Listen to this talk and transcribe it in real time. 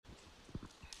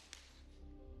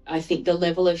I think the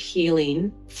level of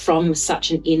healing from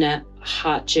such an inner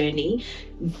heart journey,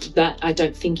 that I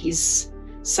don't think is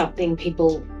something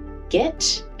people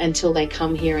get until they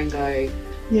come here and go,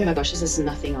 oh my gosh, this is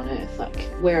nothing on earth. Like,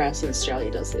 where else in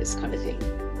Australia does this kind of thing?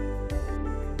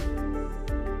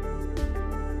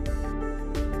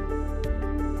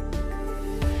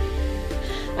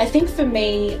 I think for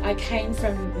me, I came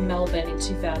from Melbourne in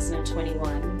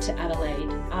 2021 to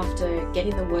Adelaide after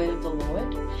getting the word of the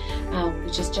Lord,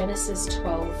 which is Genesis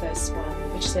 12 verse 1,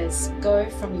 which says, "Go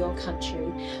from your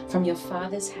country, from your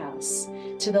father's house,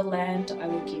 to the land I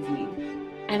will give you."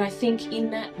 And I think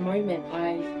in that moment,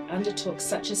 I undertook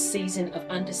such a season of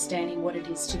understanding what it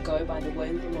is to go by the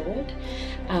word of the Lord,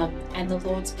 and the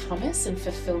Lord's promise and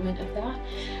fulfillment of that.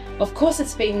 Of course,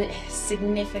 it's been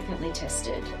significantly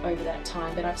tested over that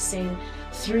time, but I've seen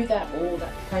through that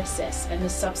process and the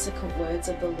subsequent words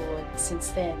of the Lord since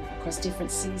then, across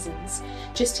different seasons,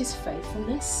 just his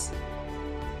faithfulness.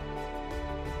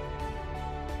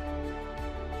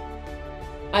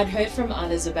 I'd heard from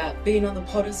others about being on the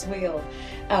potter's wheel,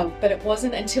 but it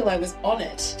wasn't until I was on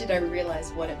it did I realise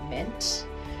what it meant.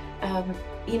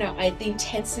 The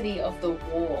intensity of the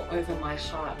war over my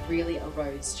heart really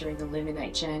arose during the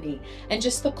Illuminate journey, and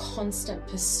just the constant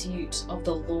pursuit of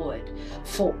the Lord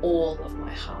for all of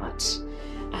my heart.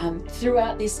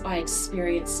 Throughout this, I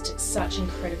experienced such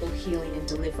incredible healing and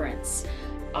deliverance.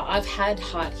 I've had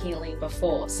heart healing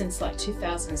before, since like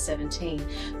 2017,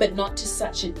 but not to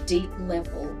such a deep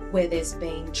level where there's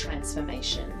been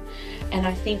transformation. And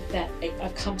I think that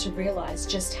I've come to realise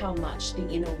just how much the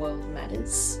inner world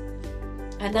matters.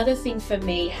 Another thing for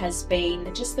me has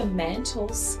been just the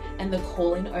mantles and the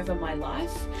calling over my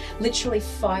life. Literally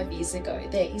 5 years ago,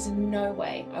 there is no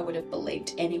way I would have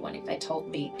believed anyone if they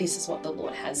told me this is what the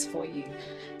Lord has for you.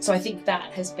 So I think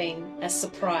that has been a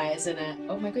surprise and a,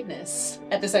 oh my goodness,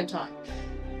 at the same time.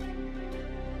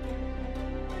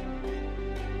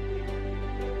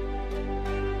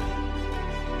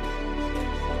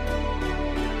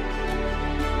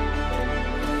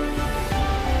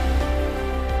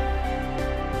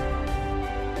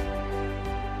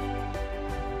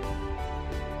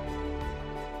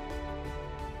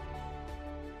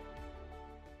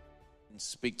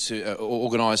 Speak to,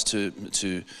 organise to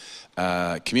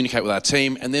communicate with our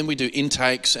team, and then we do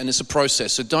intakes, and it's a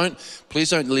process. So please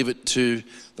don't leave it to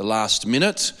the last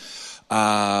minute.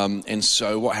 And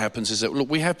so what happens is that, look,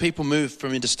 we have people move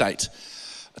from interstate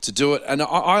to do it, and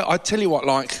I tell you what,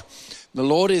 like, the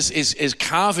Lord is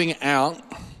carving out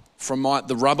from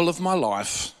the rubble of my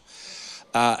life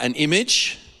an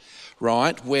image,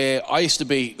 right, where I used to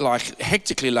be like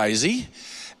hectically lazy.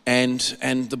 And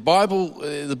the Bible,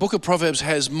 the book of Proverbs,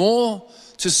 has more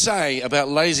to say about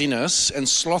laziness and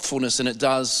slothfulness than it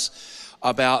does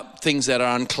about things that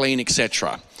are unclean,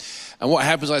 etc. And what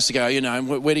happens, I used to go,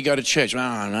 where do you go to church? Well,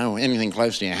 I don't know, anything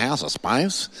close to your house, I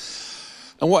suppose.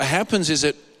 And what happens is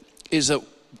that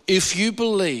if you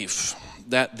believe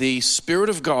that the Spirit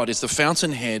of God is the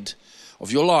fountainhead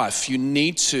of your life, you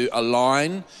need to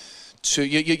align to,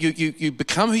 you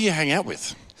become who you hang out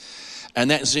with. And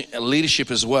that's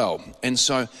leadership as well. And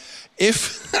so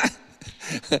if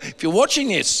you're watching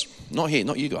this, not here,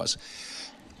 not you guys,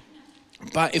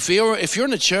 but if you're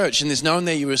in a church and there's no one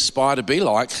there you aspire to be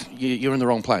like, you're in the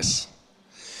wrong place.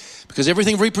 Because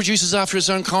everything reproduces after its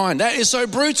own kind. That is so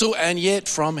brutal, and yet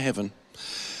from heaven.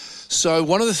 So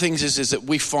one of the things is that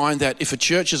we find that if a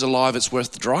church is alive, it's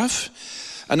worth the drive.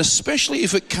 And especially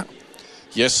if it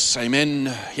yes, amen,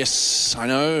 yes, I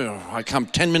know, I come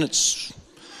 10 minutes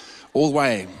all the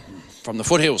way from the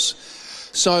foothills.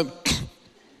 So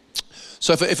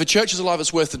if a church is alive,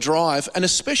 it's worth the drive, and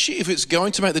especially if it's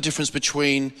going to make the difference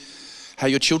between how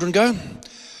your children go,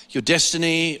 your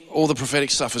destiny, all the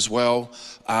prophetic stuff as well.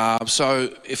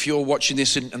 So if you're watching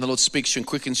this and the Lord speaks to you and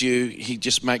quickens you, he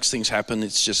just makes things happen.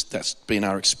 That's been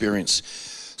our experience.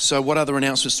 So what other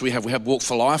announcements do we have? We have Walk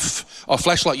for Life.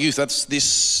 Flashlight Youth, that's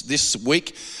this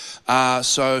week.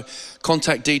 So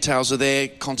contact details are there.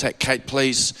 Contact Kate,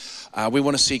 please. We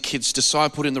want to see kids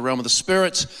discipled in the realm of the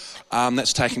Spirit.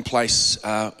 That's taking place.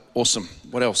 Awesome.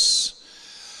 What else?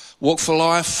 Walk for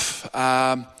Life.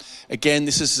 Again,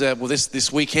 this is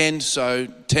this weekend, so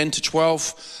 10 to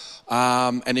 12.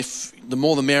 And if the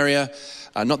more the merrier.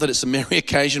 Not that it's a merry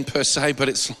occasion per se, but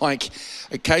it's like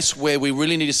a case where we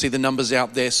really need to see the numbers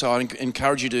out there. So I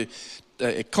encourage you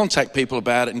to contact people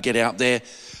about it and get out there.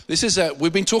 This is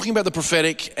we've been talking about the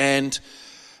prophetic, and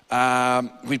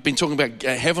we've been talking about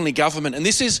heavenly government, and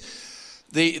this is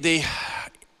this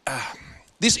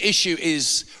issue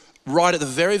is right at the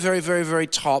very, very, very, very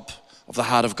top of the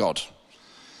heart of God.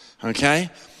 Okay,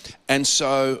 And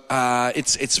so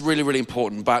it's really, really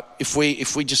important. But if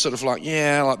we just sort of like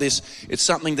this, it's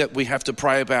something that we have to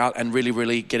pray about and really,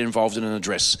 really get involved in and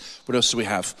address. What else do we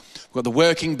have? We've got the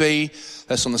Working Bee.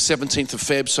 That's on the 17th of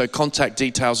Feb. So contact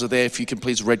details are there. If you can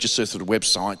please register through the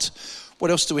website.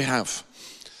 What else do we have?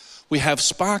 We have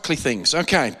sparkly things.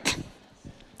 Okay.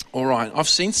 All right. I've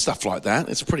seen stuff like that.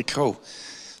 It's pretty cool.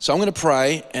 So I'm going to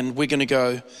pray, and we're going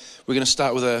to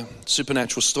start with a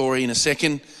supernatural story in a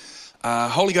second.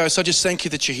 Holy Ghost, I just thank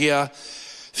you that you're here.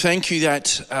 Thank you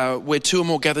that where two or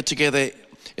more gathered together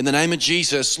in the name of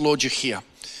Jesus, Lord, you're here.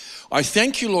 I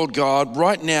thank you, Lord God.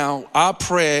 Right now, our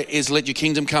prayer is let your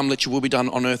kingdom come, let your will be done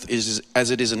on earth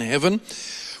as it is in heaven.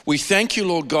 We thank you,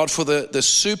 Lord God, for the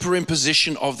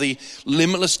superimposition of the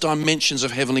limitless dimensions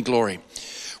of heavenly glory.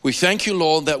 We thank you,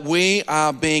 Lord, that we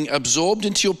are being absorbed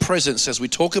into your presence as we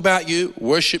talk about you,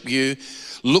 worship you,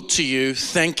 look to you,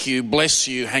 thank you, bless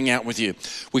you, hang out with you.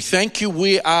 We thank you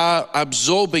we are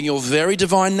absorbing your very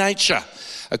divine nature,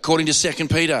 according to 2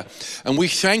 Peter. And we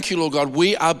thank you, Lord God,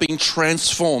 we are being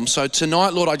transformed. So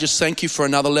tonight, Lord, I just thank you for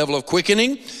another level of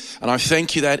quickening. And I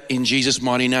thank you that in Jesus'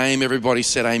 mighty name, everybody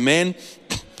said amen.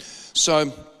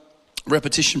 So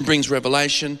repetition brings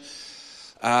revelation.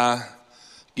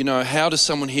 How does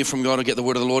someone hear from God or get the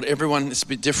word of the Lord? Everyone is a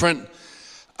bit different.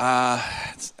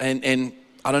 And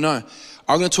I don't know.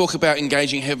 I'm going to talk about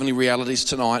engaging heavenly realities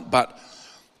tonight, but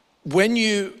when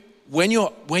you're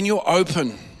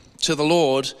open to the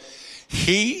Lord,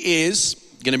 He is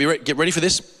going to get ready for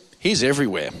this. He's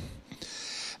everywhere.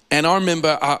 And I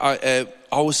remember I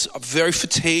was very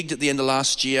fatigued at the end of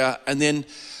last year, and then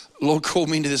the Lord called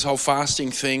me into this whole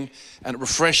fasting thing, and it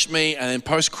refreshed me. And then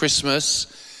post-Christmas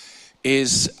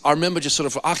I remember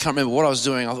I can't remember what I was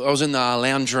doing. I was in the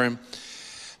lounge room,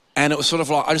 and it was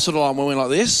I just went like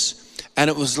this. And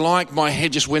it was like my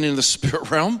head just went into the spirit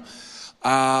realm.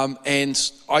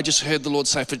 And I just heard the Lord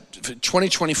say for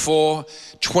 2024,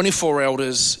 24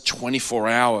 elders, 24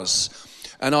 hours.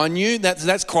 And I knew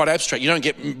that's quite abstract. You don't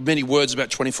get many words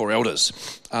about 24 elders.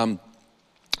 And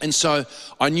so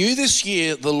I knew this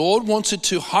year the Lord wanted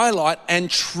to highlight and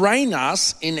train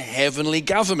us in heavenly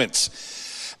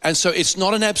governments. And so it's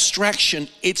not an abstraction,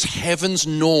 it's heaven's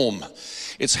norm.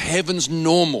 It's heaven's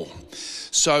normal.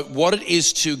 So what it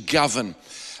is to govern.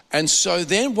 And so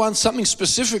then something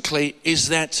specifically is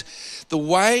that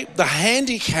the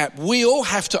handicap we all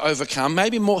have to overcome,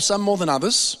 maybe some more than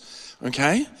others,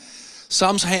 okay?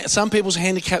 Some people's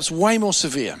handicap's way more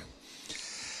severe.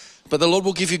 But the Lord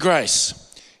will give you grace,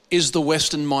 is the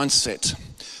Western mindset.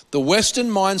 The Western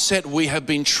mindset, we have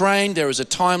been trained, there is a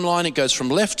timeline, it goes from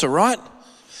left to right.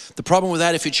 The problem with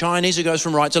that, if you're Chinese, it goes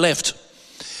from right to left.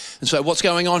 And so what's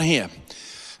going on here?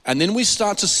 And then we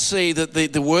start to see that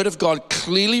the Word of God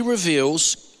clearly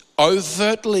reveals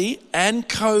overtly and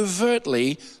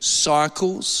covertly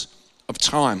cycles of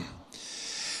time.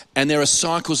 And there are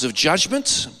cycles of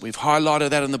judgment. We've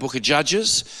highlighted that in the book of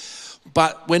Judges.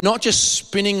 But we're not just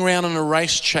spinning around on a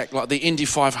racetrack like the Indy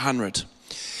 500.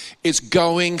 It's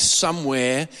going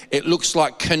somewhere. It looks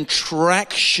like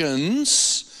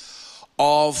contractions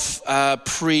of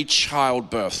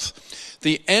pre-childbirth.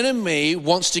 The enemy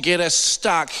wants to get us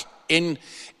stuck in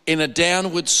a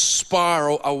downward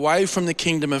spiral away from the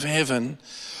kingdom of heaven,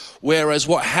 whereas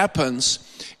what happens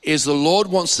is the Lord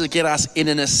wants to get us in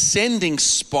an ascending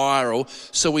spiral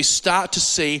so we start to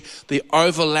see the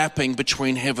overlapping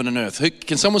between heaven and earth.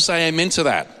 Can someone say amen to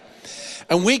that?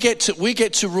 And we get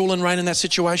to rule and reign in that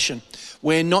situation.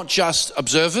 We're not just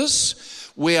observers.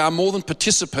 We are more than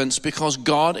participants, because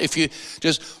God, if you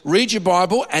just read your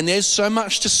Bible, and there's so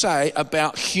much to say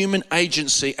about human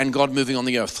agency and God moving on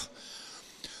the earth.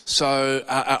 So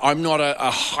I'm not a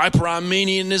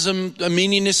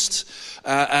hyper-Arminianist.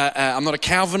 I'm not a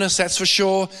Calvinist, that's for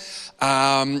sure.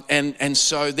 And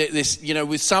so there's,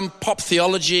 with some pop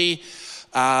theology,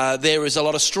 there is a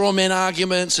lot of straw man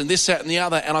arguments and this, that, and the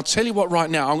other. And I'll tell you what, right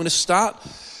now, I'm going to start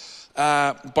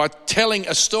by telling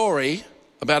a story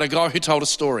about a guy who told a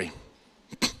story.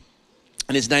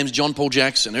 And his name's John Paul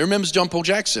Jackson. Who remembers John Paul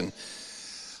Jackson?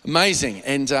 Amazing.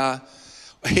 And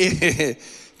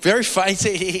very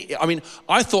faithful.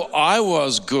 I thought I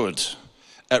was good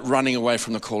at running away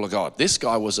from the call of God. This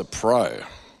guy was a pro.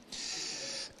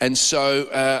 And so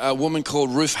a woman called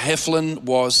Ruth Heflin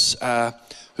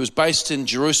who was based in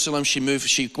Jerusalem.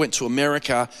 She went to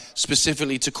America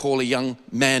specifically to call a young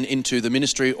man into the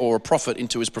ministry, or a prophet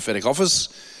into his prophetic office.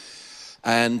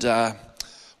 And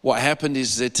what happened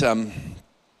is that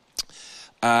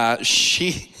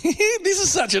this is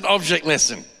such an object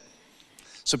lesson.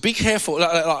 So be careful.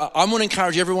 I want to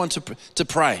encourage everyone to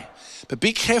pray. But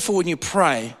be careful when you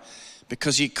pray,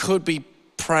 because you could be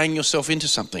praying yourself into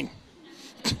something.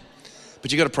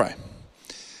 But you got to pray.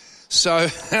 So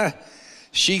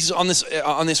she's on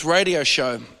this radio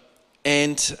show,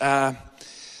 and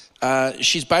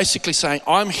she's basically saying,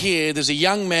 I'm here, there's a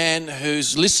young man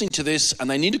who's listening to this, and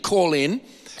they need to call in,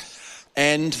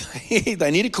 and they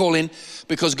need to call in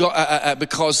because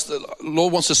because the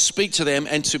Lord wants to speak to them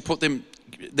and to put them,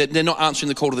 they're not answering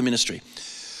the call to the ministry.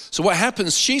 So what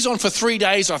happens, she's on for 3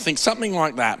 days, I think, something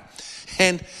like that.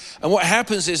 And what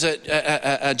happens is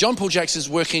that John Paul Jackson's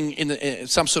working in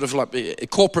some sort of like a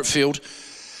corporate field,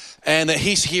 and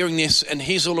he's hearing this, and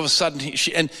he's all of a sudden,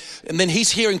 and then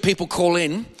he's hearing people call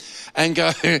in and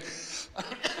go,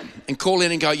 and call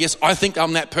in and go, yes, I think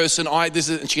I'm that person.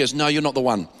 And she goes, no, you're not the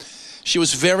one. She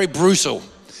was very brutal.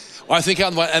 I think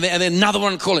I'm the one. And then another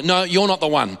one call it, no, you're not the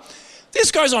one.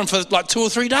 This goes on for like 2 or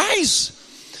 3 days.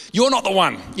 You're not the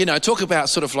one. Talk about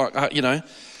sort of like,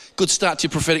 good start to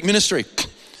your prophetic ministry.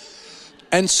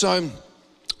 And so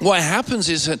what happens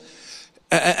is that,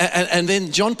 and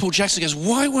then John Paul Jackson goes,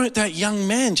 why won't that young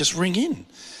man just ring in?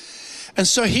 And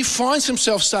so he finds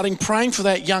himself starting praying for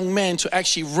that young man to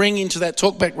actually ring into that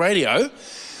talkback radio.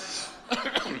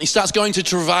 He starts going to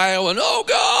travail and, oh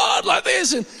God, like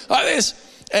this and like this.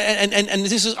 And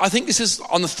this is, I think this is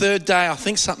on the 3rd day, I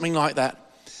think something like that.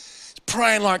 He's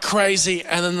praying like crazy.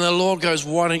 And then the Lord goes,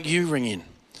 why don't you ring in?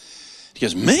 He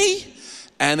goes, me?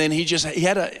 And then he just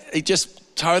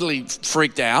totally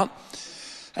freaked out.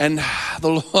 And the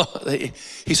Lord,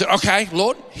 he said, okay,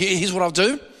 Lord, here's what I'll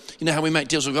do. You know how we make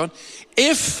deals with God?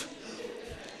 If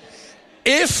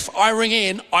I ring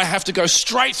in, I have to go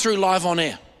straight through live on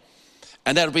air.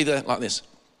 And that'll be like this.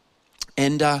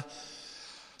 And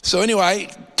so anyway,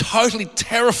 totally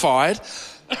terrified,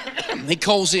 he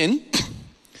calls in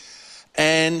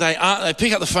and they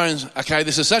pick up the phone. Okay,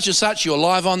 this is such and such, you're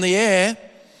live on the air.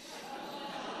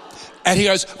 And he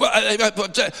goes, well,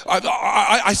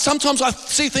 I sometimes I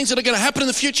see things that are going to happen in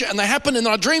the future, and they happen, and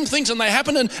I dream things and they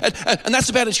happen, and that's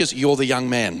about it. She goes, you're the young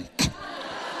man.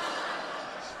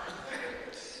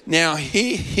 Now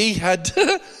he'd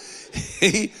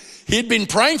been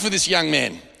praying for this young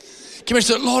man. Came and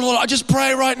said, Lord, I just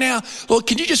pray right now. Lord,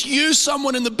 can you just use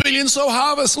someone in the billion soul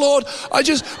harvest, Lord?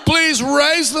 Please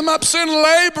raise them up, send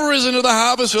laborers into the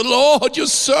harvest. Lord, you're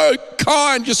so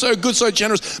kind, you're so good, so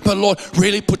generous. But Lord,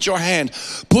 really put your hand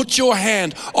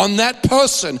on that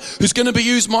person who's going to be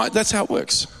used. That's how it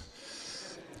works.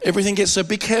 Everything gets so,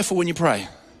 be careful when you pray.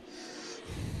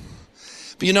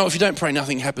 But if you don't pray,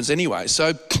 nothing happens anyway.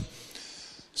 So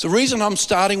the reason I'm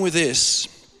starting with this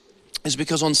is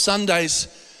because on Sundays,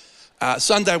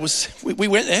 we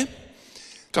went there,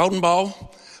 Golden Bowl,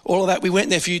 all of that. We went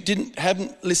there. If you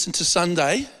haven't listened to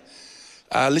Sunday,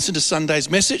 listen to Sunday's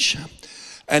message.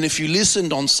 And if you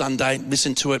listened on Sunday,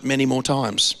 listen to it many more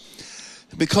times.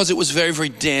 Because it was very, very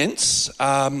dense.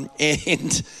 And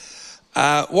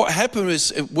what happened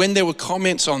was when there were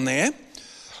comments on there,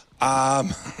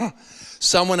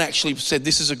 someone actually said,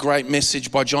 this is a great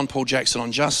message by John Paul Jackson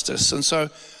on justice. And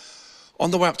so on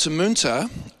the way up to Munta,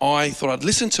 I thought I'd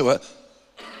listen to it,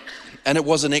 and it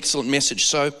was an excellent message.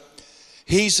 So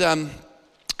he's,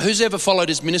 who's ever followed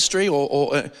his ministry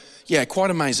quite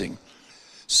amazing.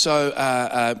 So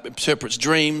interprets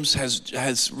dreams,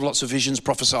 has lots of visions,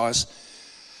 prophesies.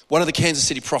 One of the Kansas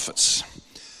City prophets.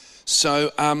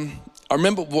 So I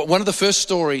remember one of the first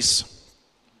stories,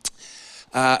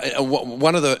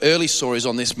 one of the early stories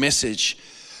on this message.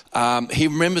 He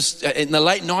remembers in the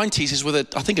late 90s, he's with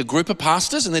a group of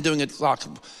pastors, and they're doing a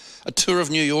tour of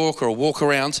New York or a walk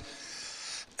around.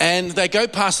 And they go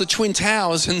past the Twin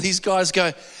Towers, and these guys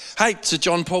go, hey, to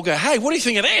John Paul, hey, what do you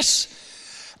think of this?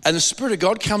 And the Spirit of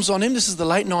God comes on him. This is the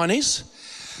late 90s.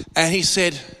 And he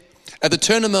said, at the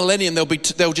turn of the millennium,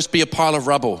 there'll just be a pile of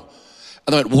rubble.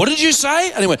 And they went, what did you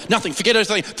say? And he went, nothing, forget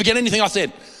anything I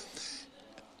said.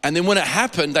 And then when it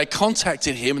happened, they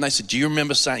contacted him and they said, do you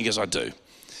remember saying? He goes, I do.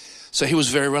 So he was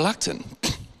very reluctant.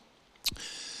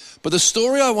 But the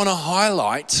story I want to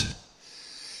highlight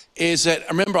is that,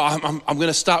 remember, I'm going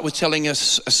to start with tell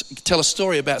a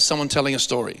story about someone telling a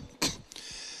story.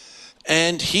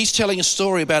 And he's telling a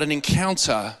story about an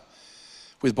encounter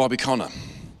with Bobby Connor.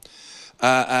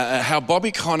 How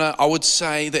Bobby Connor, I would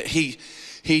say that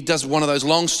he does one of those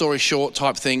long story short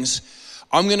type things.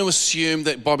 I'm going to assume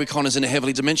that Bobby Connor's in a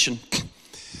heavenly dimension.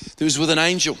 He was with an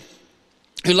angel.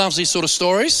 Who loves these sort of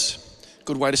stories?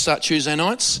 Good way to start Tuesday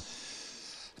nights.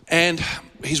 And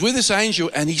he's with this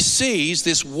angel and he sees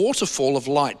this waterfall of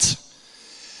light.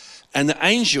 And the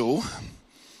angel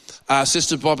says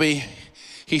to Bobby,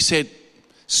 he said,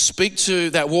 speak to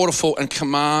that waterfall and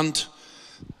command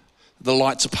the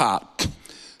light to part.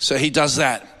 So he does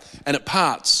that and it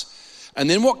parts. And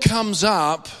then what comes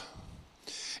up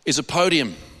is a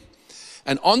podium.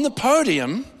 And on the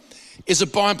podium is a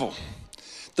Bible.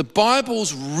 The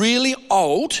Bible's really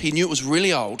old. He knew it was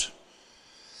really old.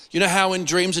 You know how in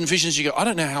dreams and visions you go, I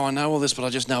don't know how I know all this, but I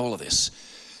just know all of this.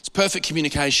 It's perfect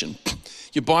communication.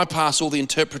 You bypass all the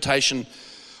interpretation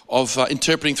of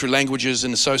interpreting through languages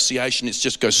and association. It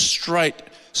just goes straight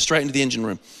into the engine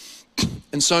room.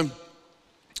 And so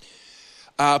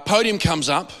podium comes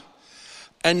up,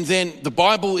 and then the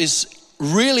Bible is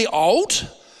really old,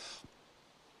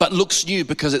 but looks new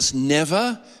because it's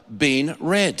never been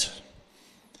read.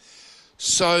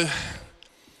 So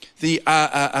the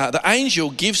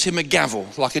angel gives him a gavel,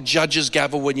 like a judge's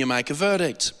gavel when you make a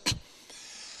verdict.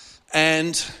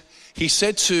 And he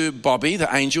said to Bobby,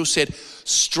 the angel said,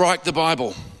 strike the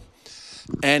Bible.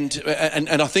 And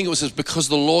I think it was because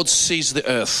the Lord sees the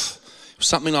earth.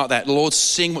 Something like that. The Lord's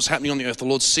seeing what's happening on the earth. The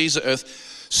Lord sees the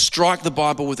earth. Strike the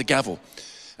Bible with the gavel.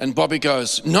 And Bobby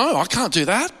goes, no, I can't do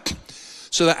that.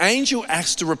 So the angel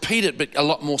asks to repeat it, but a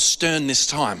lot more stern this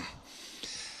time.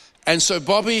 And so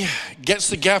Bobby gets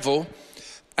the gavel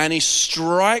and he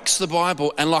strikes the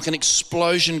Bible, and like an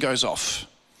explosion goes off.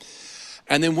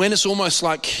 And then when it's almost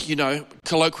like,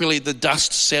 colloquially the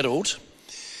dust settled,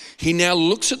 he now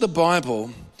looks at the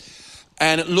Bible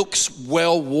and it looks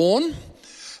well worn,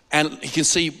 and he can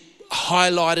see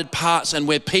highlighted parts and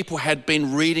where people had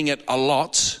been reading it a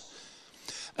lot.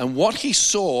 And what he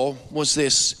saw was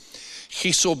this.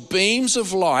 He saw beams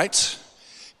of light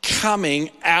coming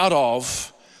out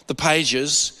of the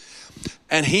pages,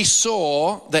 and he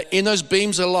saw that in those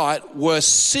beams of light were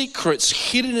secrets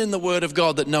hidden in the Word of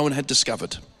God that no one had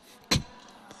discovered.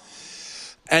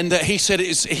 And that he said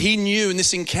he knew in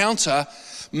this encounter,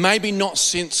 maybe not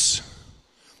since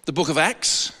the book of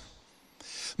Acts,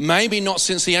 maybe not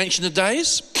since the Ancient of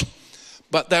Days,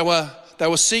 but there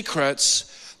were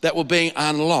secrets that were being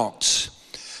unlocked.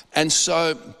 And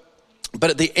so, but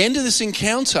at the end of this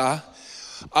encounter,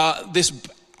 this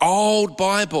old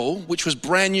Bible, which was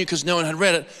brand new because no one had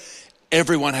read it,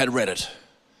 everyone had read it.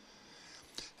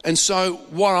 And so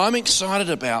what I'm excited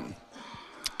about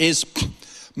is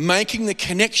making the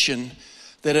connection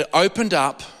that it opened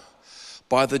up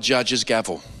by the judge's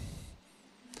gavel.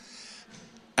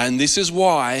 And this is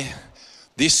why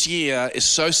this year is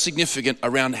so significant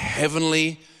around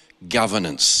heavenly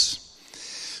governance.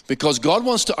 Because God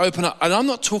wants to open up, and I'm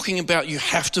not talking about you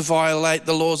have to violate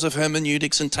the laws of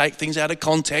hermeneutics and take things out of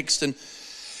context and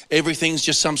everything's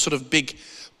just some sort of big,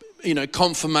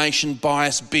 confirmation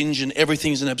bias binge and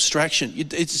everything's an abstraction.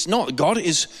 It's not. God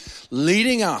is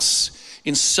leading us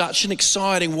in such an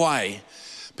exciting way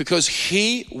because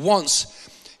he wants,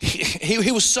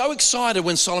 he was so excited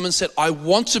when Solomon said, I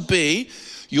want to be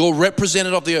your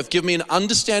representative of the earth. Give me an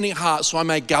understanding heart so I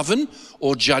may govern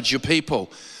or judge your people.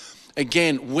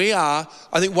 Again, I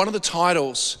think one of the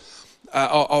titles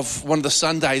of one of the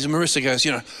Sundays, and Marissa goes,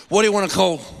 what do you want to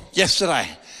call yesterday?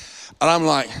 And I'm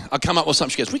like, I come up with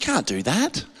something. She goes, we can't do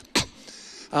that.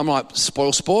 I'm like,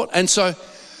 spoil sport. And so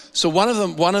one of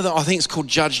them, I think it's called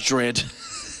Judge Dread.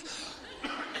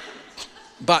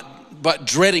 but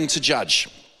dreading to judge.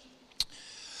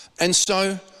 And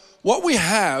so what we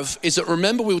have is that,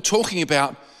 remember we were talking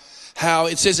about how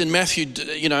it says in Matthew,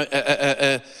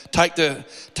 take the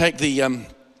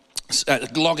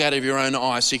log out of your own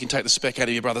eye so you can take the speck out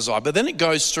of your brother's eye. But then it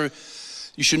goes through,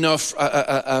 you should know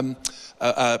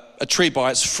a tree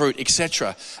by its fruit,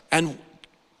 etc. And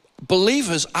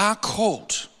believers are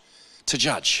called to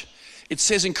judge. It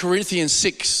says in Corinthians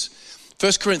 6,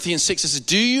 1 Corinthians 6, it says,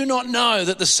 do you not know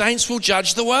that the saints will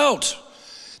judge the world?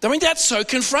 I mean, that's so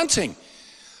confronting,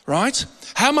 right?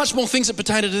 How much more things that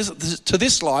pertain to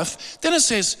this life? Then it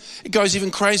says, it goes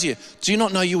even crazier. Do you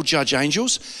not know you'll judge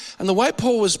angels? And the way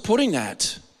Paul was putting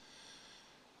that,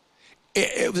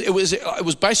 it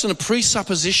was based on a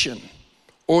presupposition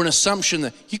or an assumption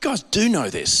that you guys do know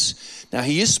this. Now,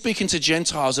 he is speaking to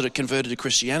Gentiles that are converted to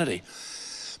Christianity.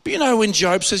 But when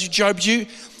Job says, Job,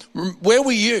 where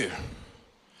were you?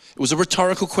 It was a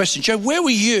rhetorical question. Job, where were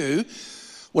you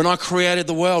when I created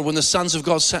the world, when the sons of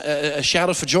God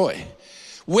shouted for joy?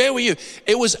 Where were you?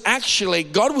 It was actually,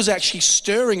 God was actually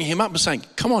stirring him up and saying,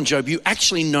 come on, Job, you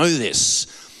actually know this.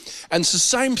 And it's the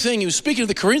same thing. He was speaking to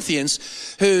the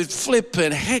Corinthians who flip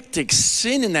and hectic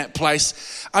sin in that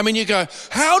place. I mean, you go,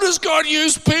 how does God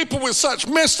use people with such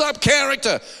messed up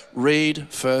character? Read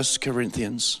 1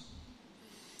 Corinthians.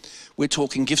 We're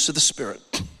talking gifts of the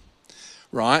Spirit,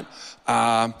 right?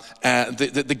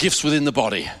 The gifts within the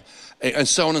body. And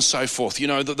so on and so forth.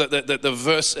 The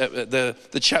verse,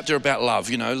 the chapter about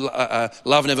love,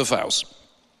 love never fails.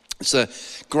 It's a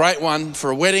great one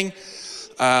for a wedding.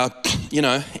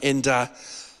 and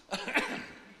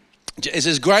it's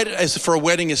as great as for a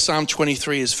wedding as Psalm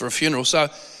 23 is for a funeral. So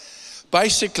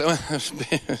basically,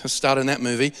 starting that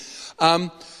movie.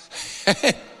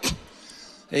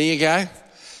 There you go.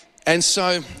 And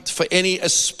so for any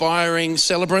aspiring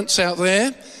celebrants out there,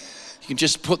 you can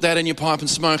just put that in your pipe and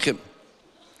smoke it.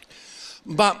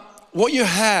 But what you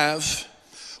have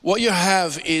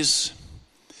is,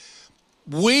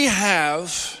 we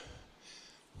have,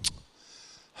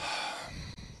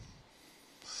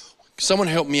 someone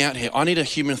help me out here. I need a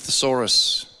human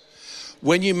thesaurus.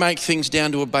 When you make things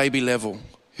down to a baby level,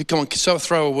 come on, so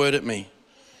throw a word at me.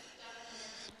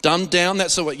 Dumbed down,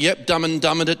 that's the word. Yep, dumb and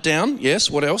dumbered it down.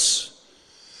 Yes, what else?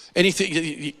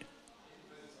 Anything?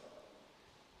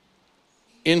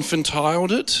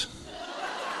 Infantiled it?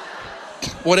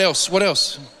 What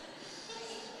else?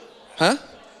 Huh?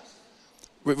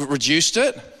 Reduced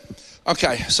it?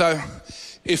 Okay, so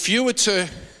if you were to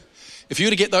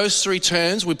get those three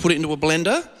terms, we put it into a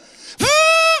blender,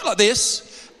 like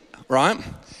this, right?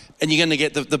 And you're going to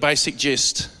get the basic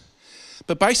gist.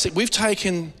 But we've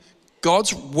taken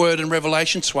God's word and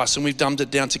revelation to us and we've dumbed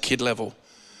it down to kid level.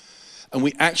 And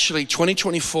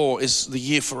 2024 is the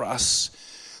year for us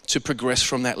to progress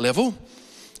from that level.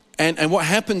 And what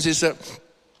happens is that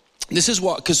this is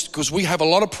what, because we have a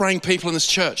lot of praying people in this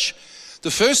church. The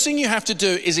first thing you have to do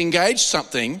is engage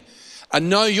something and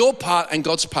know your part and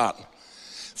God's part.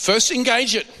 First,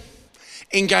 engage it.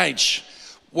 Engage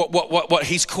what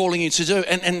he's calling you to do.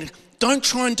 And don't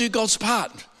try and do God's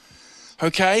part.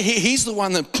 Okay? He's the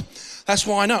one that's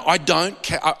why I know. I don't,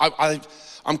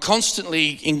 I'm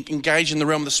constantly engaged in the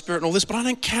realm of the Spirit and all this, but I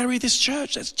don't carry this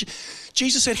church.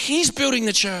 Jesus said he's building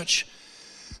the church.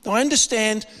 Now I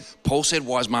understand, Paul said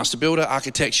wise master builder,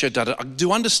 architecture, I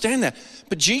do understand that.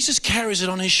 But Jesus carries it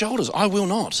on his shoulders. I will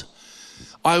not.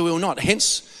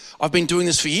 Hence, I've been doing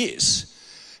this for years.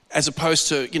 As opposed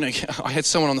to, I had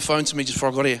someone on the phone to me just before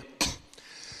I got here.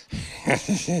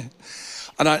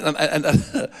 and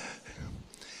I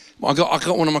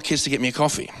got one of my kids to get me a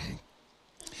coffee.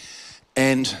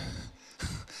 And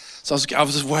so I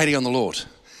was just waiting on the Lord.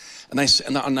 And they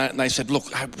said,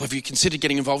 look, have you considered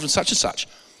getting involved in such and such?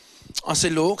 I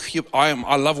said, look,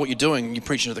 I love what you're doing. You're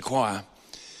preaching to the choir.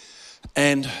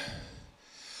 And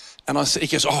I said, he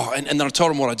goes, and then I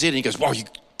told him what I did. And he goes, well,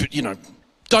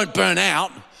 don't burn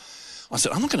out. I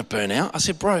said, I'm not going to burn out. I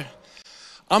said, bro,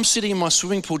 I'm sitting in my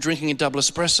swimming pool drinking a double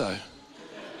espresso.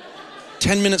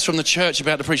 10 minutes from the church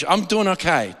about to preach. I'm doing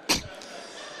okay.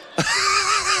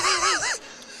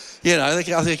 I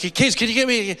think, kids, can you get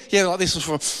me, like this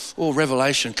was for,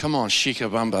 Revelation. Come on, Shika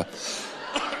Bumba.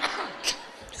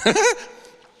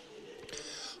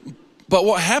 But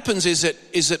what happens is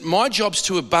that my job's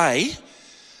to obey,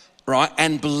 right,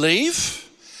 and believe,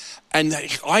 and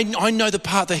I know the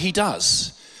part that he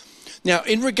does. Now,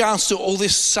 in regards to all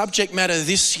this subject matter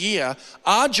this year,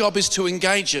 our job is to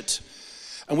engage it.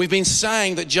 And we've been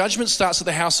saying that judgment starts at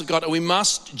the house of God, and we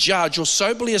must judge or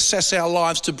soberly assess our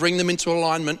lives to bring them into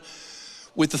alignment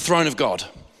with the throne of God.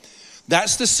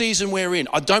 That's the season we're in.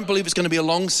 I don't believe it's going to be a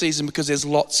long season because there's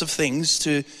lots of things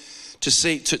to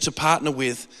partner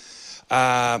with,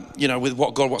 with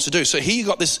what God wants to do. So here you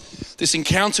got this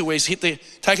encounter where he's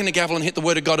taken the gavel and hit the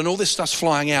word of God, and all this stuff's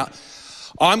flying out.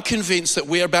 I'm convinced that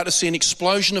we're about to see an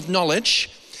explosion of knowledge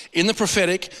in the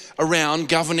prophetic around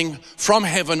governing from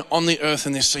heaven on the earth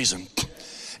in this season.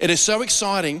 It is so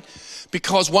exciting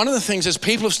because one of the things as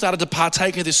people have started to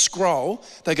partake of this scroll,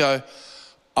 they go,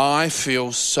 I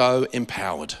feel so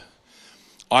empowered.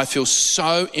 I feel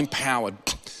so empowered.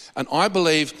 And I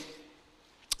believe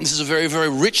this is a very, very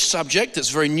rich subject. It's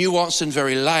very nuanced and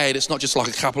very layered. It's not just like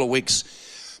a couple of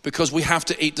weeks because we have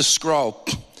to eat the scroll.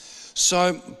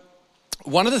 So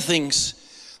one of the things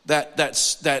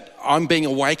that I'm being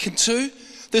awakened to,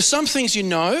 there's some things you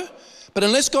know, but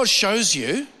unless God shows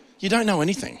you, you don't know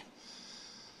anything.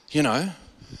 You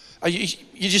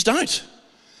just don't.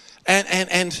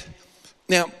 And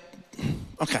now,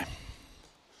 okay.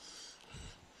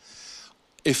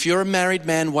 If you're a married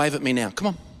man, wave at me now.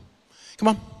 Come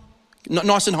on.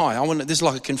 Nice and high. This is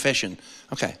like a confession.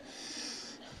 Okay.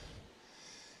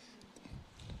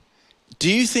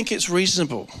 Do you think it's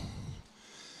reasonable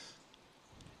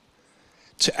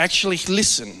to actually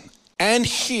listen and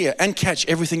hear and catch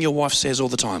everything your wife says all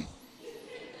the time?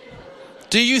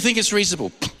 Do you think it's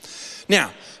reasonable?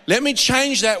 Now, let me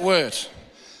change that word.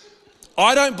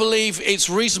 I don't believe it's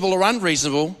reasonable or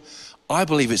unreasonable. I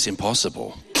believe it's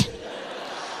impossible.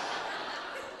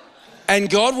 And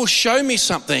God will show me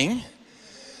something,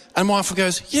 and my wife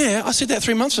goes, yeah, I said that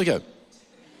 3 months ago.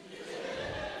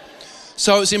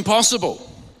 So it's impossible.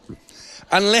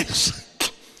 Unless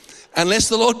unless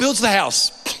the Lord builds the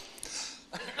house.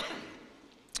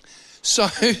 So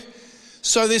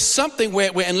there's something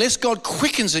where unless God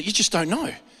quickens it, you just don't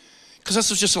know. Because that's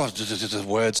just like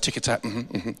words, tick-a-tap,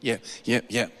 yeah,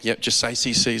 just say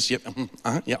CCs, yep,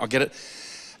 yeah, I get it.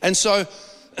 And so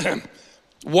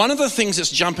one of the things that's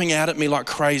jumping out at me like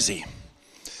crazy,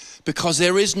 because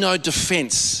there is no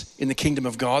defense in the kingdom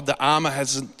of God. The armor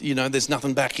hasn't, there's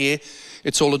nothing back here.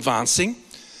 It's all advancing.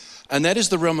 And that is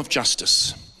the realm of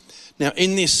justice. Now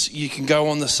in this, you can go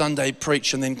on the Sunday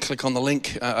preach and then click on the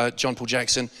link, John Paul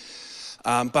Jackson.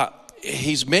 But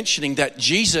he's mentioning that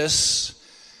Jesus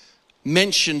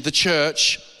mentioned the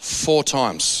church 4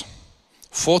 times.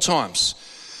 4 times.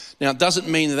 Now it doesn't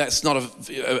mean that that's not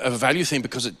a value thing,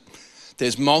 because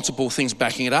there's multiple things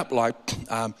backing it up, like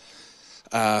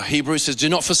Hebrews says, do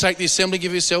not forsake the assembly,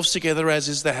 give yourselves together as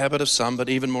is the habit of some, but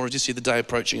even more as you see the day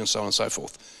approaching, and so on and so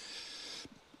forth.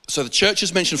 So the church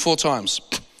is mentioned 4 times.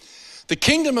 The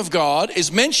kingdom of God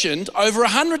is mentioned over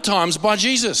 100 times by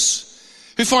Jesus.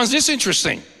 Who finds this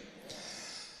interesting?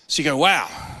 So you go, wow,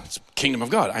 it's kingdom of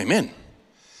God, amen.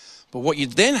 But what you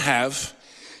then have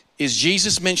is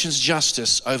Jesus mentions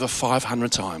justice over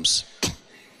 500 times.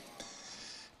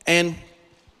 And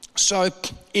so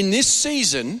in this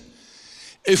season,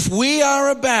 if we are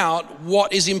about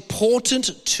what is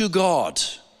important to God,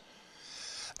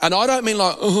 and I don't mean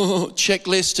like,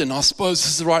 checklist and I suppose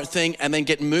this is the right thing, and then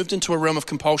get moved into a realm of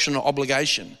compulsion or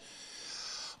obligation.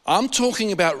 I'm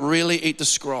talking about really eat the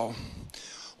scroll.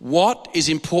 What is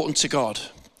important to God?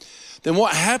 Then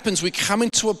what happens, we come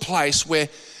into a place where,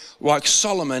 like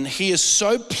Solomon, he is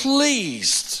so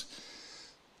pleased.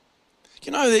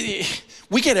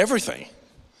 We get everything.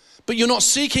 But you're not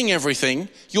seeking everything.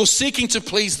 You're seeking to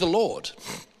please the Lord.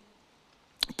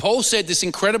 Paul said this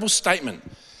incredible statement.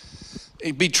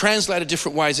 It'd be translated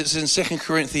different ways. It's in 2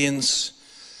 Corinthians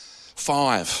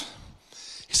 5.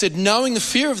 He said, knowing the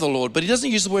fear of the Lord, but he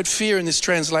doesn't use the word fear in this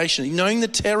translation. Knowing the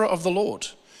terror of the Lord.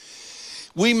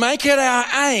 We make it our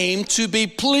aim to be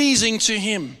pleasing to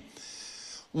him.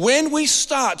 When we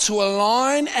start to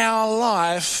align our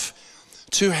life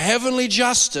to heavenly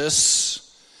justice,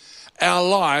 our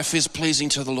life is pleasing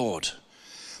to the Lord.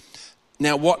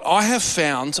 Now, what I have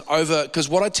found because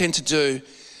what I tend to do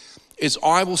is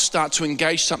I will start to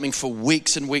engage something for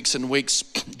weeks and weeks and weeks.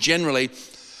 Generally,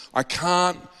 I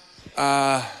can't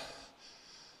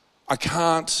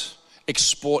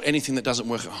export anything that doesn't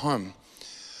work at home.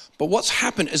 But what's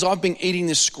happened is I've been eating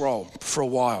this scroll for a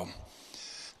while.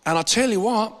 And I tell you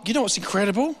what, you know what's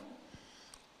incredible?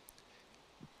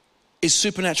 Is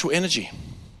supernatural energy.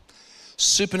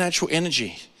 Supernatural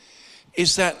energy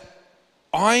is that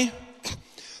you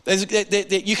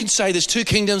can say there's 2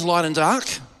 kingdoms, light and dark.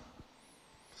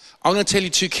 I'm going to tell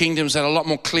you 2 kingdoms that are a lot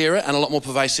more clearer and a lot more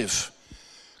pervasive.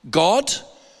 God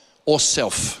or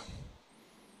self.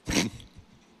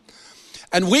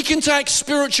 And we can take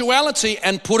spirituality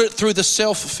and put it through the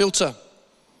self filter,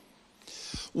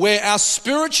 where our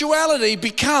spirituality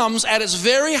becomes at its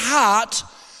very heart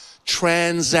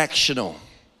transactional.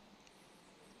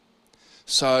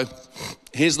 So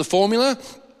here's the formula.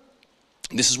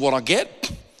 This is what I get.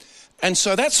 And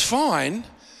so that's fine.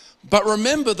 But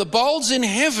remember, the bowls in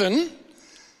heaven,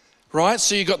 right?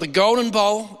 So you've got the golden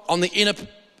bowl on the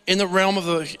inner realm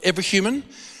of every human.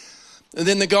 And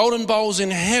then the golden bowls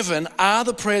in heaven are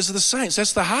the prayers of the saints.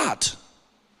 That's the heart.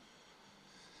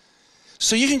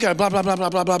 So you can go blah, blah, blah, blah,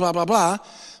 blah, blah, blah, blah, blah.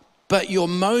 But your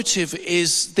motive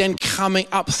is then coming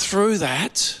up through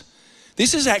that.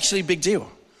 This is actually a big deal.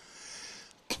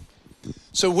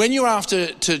 So when you're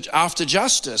after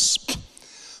justice,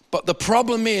 but the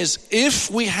problem is,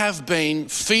 if we have been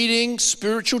feeding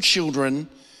spiritual children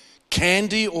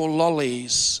candy or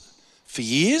lollies for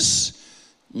years,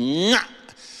 nah.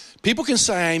 People can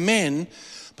say amen,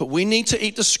 but we need to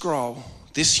eat the scroll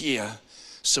this year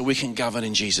so we can govern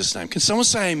in Jesus' name. Can someone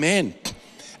say amen?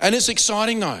 And it's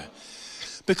exciting though,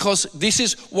 because this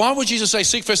is, why would Jesus say,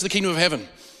 seek first the kingdom of heaven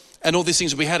and all these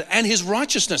things will be added, and his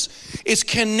righteousness? It's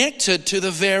connected to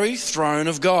the very throne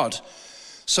of God.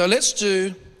 So let's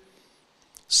do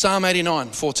Psalm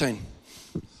 89:14.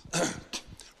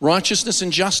 Righteousness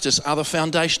and justice are the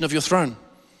foundation of your throne.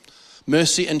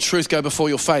 Mercy and truth go before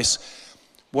your face.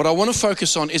 What I want to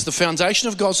focus on is the foundation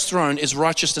of God's throne is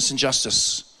righteousness and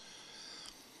justice.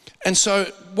 And so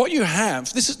what you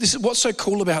have, this is what's so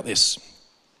cool about this.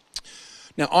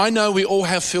 Now, I know we all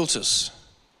have filters.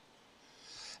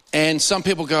 And some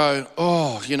people go,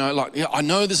 I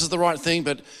know this is the right thing,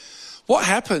 but what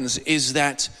happens is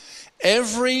that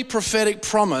every prophetic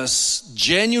promise,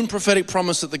 genuine prophetic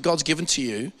promise that God's given to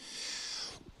you,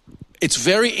 it's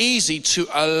very easy to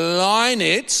align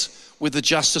it with the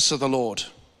justice of the Lord.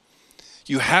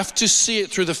 You have to see it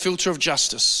through the filter of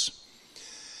justice.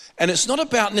 And it's not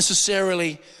about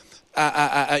necessarily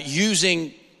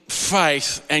using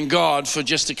faith and God for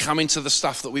just to come into the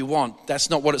stuff that we want. That's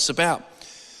not what it's about.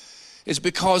 It's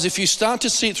because if you start to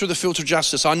see it through the filter of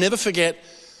justice, I'll never forget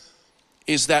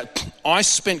is that I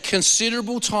spent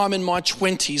considerable time in my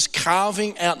 20s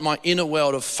carving out my inner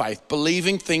world of faith,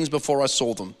 believing things before I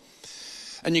saw them.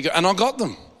 And you go, and I got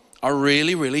them. I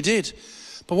really, really did.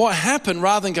 But what happened,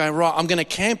 rather than going, right, I'm going to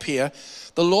camp here,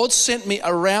 the Lord sent me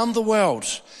around the world,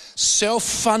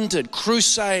 self-funded,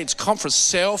 crusades, conference,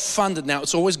 self-funded. Now,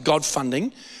 it's always God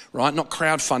funding, right? Not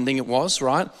crowdfunding, it was,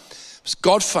 right? It's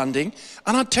God funding.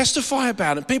 And I'd testify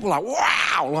about it. People are like,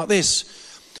 wow, like this.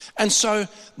 And so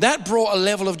that brought a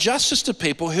level of justice to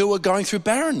people who were going through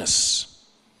barrenness.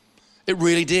 It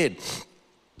really did.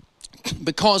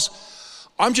 Because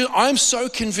I'm so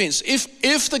convinced,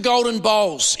 if the golden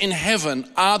bowls in heaven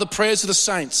are the prayers of the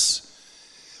saints,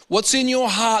 what's in your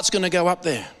heart's going to go up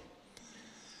there.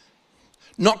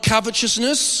 Not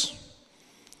covetousness,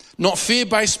 not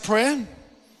fear-based prayer,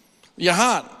 your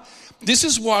heart. This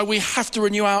is why we have to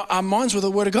renew our minds with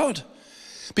the Word of God.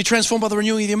 Be transformed by the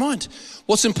renewing of your mind.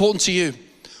 What's important to you?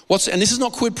 And this is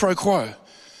not quid pro quo.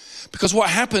 Because what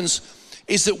happens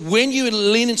is that when you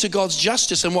lean into God's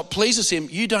justice and what pleases Him,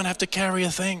 you don't have to carry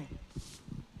a thing.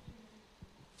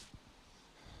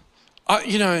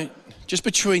 Just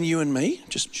between you and me,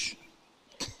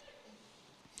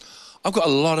 I've got a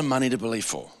lot of money to believe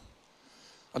for.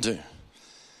 I do.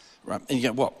 Right? And you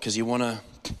go, what? Because you want to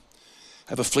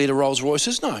have a fleet of Rolls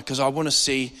Royces? No, because I want to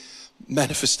see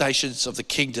manifestations of the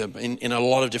kingdom in a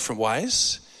lot of different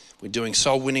ways. We're doing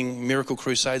soul-winning miracle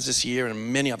crusades this year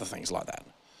and many other things like that.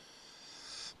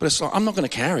 But it's like, I'm not going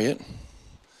to carry it.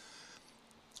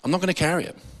 I'm not going to carry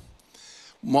it.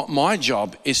 My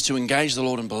job is to engage the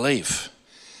Lord and believe.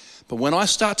 But when I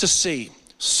start to see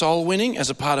soul winning as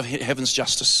a part of heaven's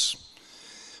justice,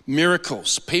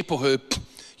 miracles, people who,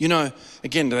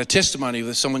 again, their testimony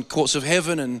with someone courts of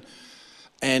heaven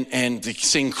and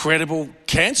this incredible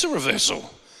cancer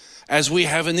reversal as we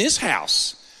have in this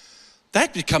house,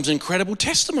 that becomes an incredible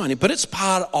testimony. But it's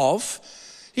part of,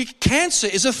 cancer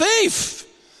is a thief.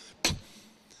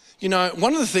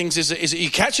 One of the things is that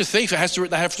you catch a thief, they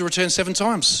have to return 7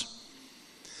 times.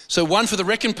 So 1 for the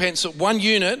recompense at 1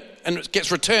 unit and it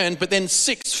gets returned, but then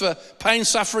 6 for pain,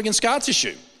 suffering and scar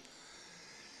tissue.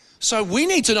 So we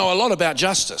need to know a lot about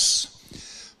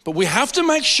justice, but we have to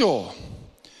make sure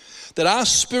that our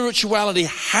spirituality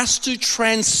has to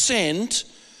transcend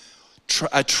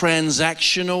a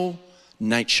transactional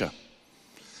nature.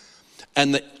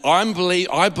 And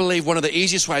I believe one of the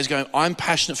easiest ways is going, I'm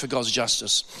passionate for God's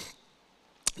justice.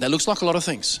 That looks like a lot of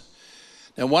things.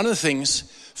 Now, one of the things,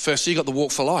 firstly, you got the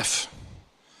walk for life.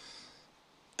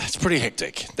 That's pretty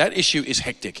hectic. That issue is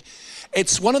hectic.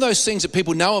 It's one of those things that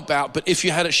people know about, but if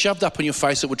you had it shoved up in your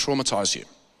face, it would traumatize you.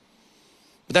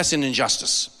 But that's an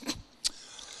injustice.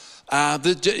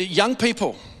 The young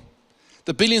people,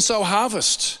 the billion soul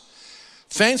harvest,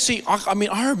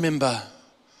 I remember,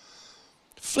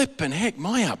 flipping heck,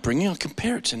 my upbringing, I'll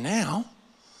compare it to now.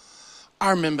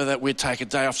 I remember that we'd take a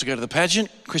day off to go to the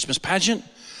Christmas pageant.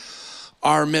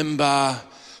 I remember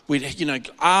we'd,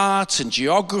 arts and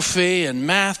geography and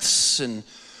maths and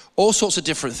all sorts of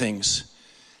different things.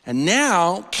 And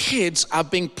now kids are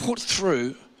being put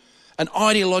through an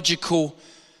ideological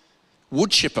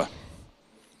wood chipper,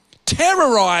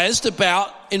 terrorized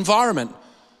about environment.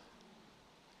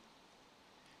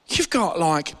 You've got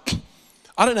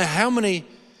I don't know how many,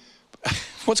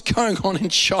 what's going on in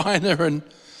China and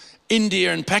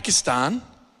India and Pakistan.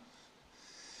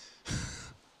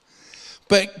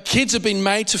 But kids have been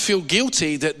made to feel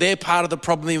guilty that they're part of the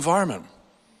problem of the environment.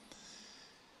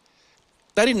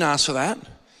 They didn't ask for that.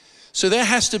 So there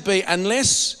has to be,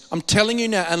 unless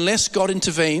God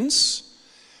intervenes,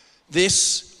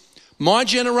 my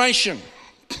generation,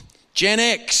 Gen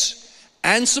X,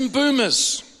 and some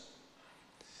boomers,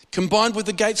 combined with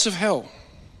the gates of hell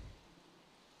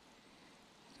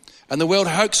and the World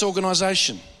Hoax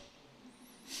Organization.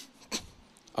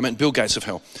 I meant Bill Gates of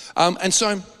hell. And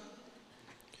so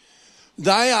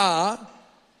they are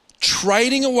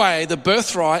trading away the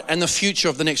birthright and the future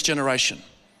of the next generation.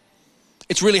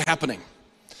 It's really happening.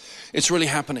 It's really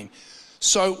happening.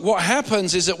 So what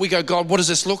happens is that we go, God, what does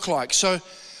this look like? So,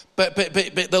 but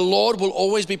the Lord will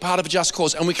always be part of a just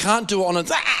cause, and we can't do it on a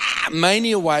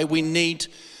mania way. We need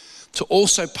to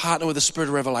also partner with the spirit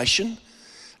of revelation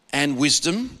and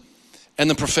wisdom and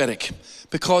the prophetic.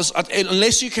 Because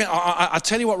unless you can, I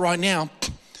tell you what right now,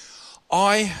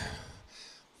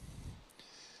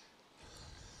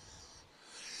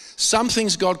 Some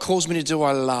things God calls me to do,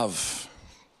 I love.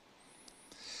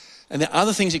 And the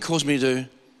other things he calls me to do,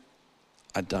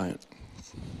 I don't.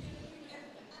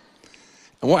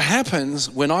 And what happens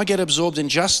when I get absorbed in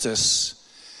justice,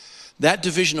 that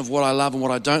division of what I love and what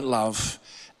I don't love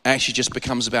actually just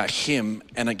becomes about him,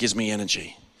 and it gives me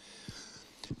energy.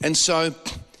 And so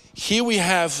here we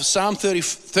have Psalm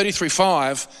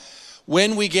 33:5.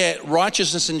 When we get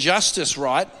righteousness and justice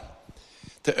right,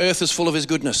 the earth is full of his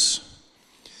goodness.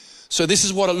 So this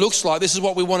is what it looks like. This is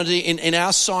what we want to do in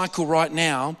our cycle right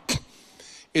now,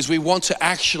 is we want to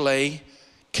actually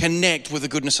connect with the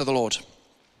goodness of the Lord.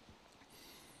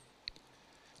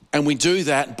 And we do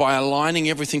that by aligning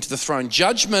everything to the throne.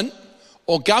 Judgment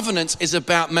or governance is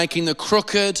about making the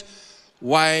crooked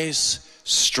ways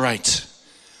straight.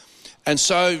 And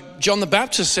so John the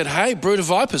Baptist said, hey, brood of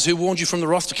vipers, who warned you from the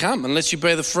wrath to come? Unless you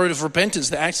bear the fruit of repentance,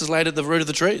 the axe is laid at the root of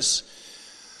the trees.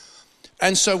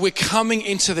 And so we're coming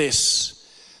into this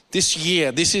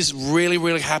year. This is really,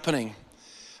 really happening.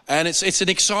 And it's an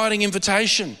exciting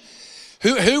invitation.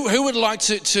 Who would like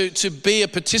to be a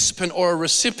participant or a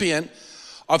recipient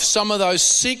of some of those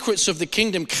secrets of the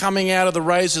kingdom coming out of the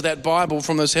rays of that Bible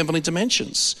from those heavenly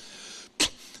dimensions?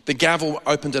 The gavel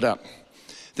opened it up.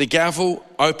 The gavel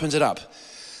opens it up.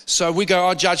 So we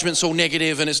go, judgment's all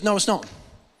negative, and it's not. I'll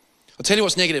tell you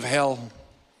what's negative, hell.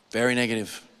 Very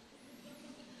negative.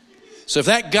 So if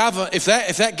that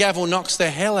gavel knocks the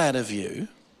hell out of you,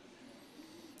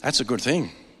 that's a good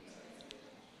thing.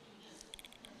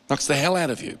 Knocks the hell out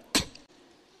of you.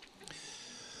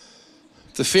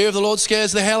 If the fear of the Lord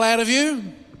scares the hell out of you,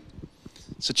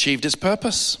 it's achieved its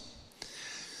purpose.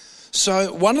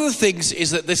 So one of the things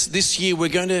is that this year we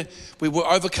will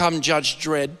overcome judge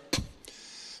dread,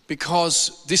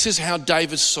 because this is how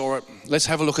David saw it. Let's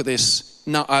have a look at this.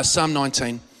 Psalm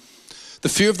 19. The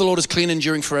fear of the Lord is clean,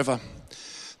 enduring forever.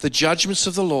 The judgments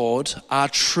of the Lord are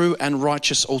true and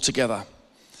righteous altogether.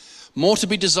 More to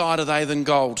be desired are they than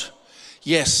gold.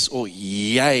 Yes, or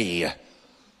yea.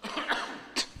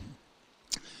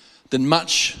 Than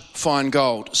much fine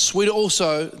gold. Sweeter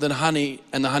also than honey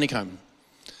and the honeycomb.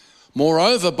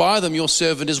 Moreover, by them your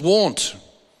servant is warned,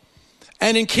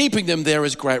 and in keeping them there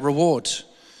is great reward.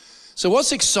 So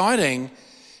what's exciting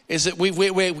is that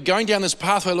we're going down this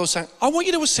pathway. Lord's saying, I want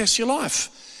you to assess your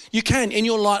life. You can. In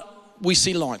your light, we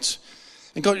see light.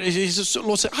 And God,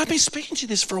 Lord said, I've been speaking to you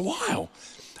this for a while,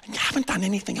 and you haven't done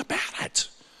anything about it.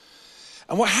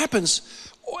 And what happens,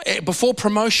 before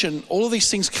promotion, all of these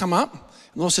things come up.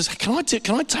 And the Lord says, can I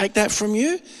take that from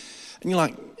you? And you're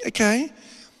like, okay.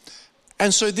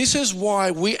 And so this is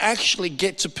why we actually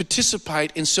get to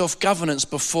participate in self-governance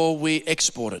before we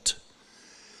export it.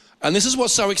 And this is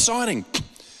what's so exciting,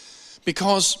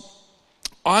 because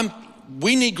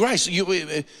we need grace.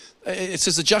 It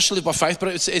says the just shall live by faith,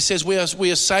 but it says we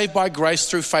are saved by grace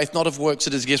through faith, not of works.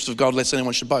 It is gifts of God, lest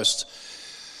anyone should boast.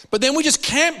 But then we just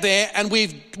camp there, and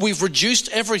we've reduced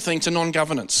everything to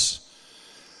non-governance.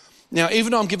 Now,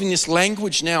 even though I'm giving this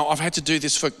language now, I've had to do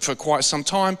this for quite some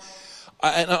time.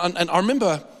 And I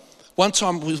remember one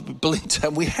time with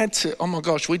Belinda, we had to, oh my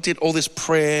gosh, we did all this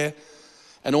prayer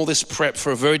and all this prep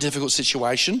for a very difficult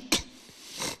situation.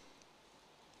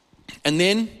 And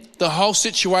then the whole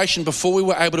situation, before we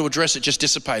were able to address it, just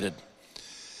dissipated.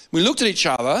 We looked at each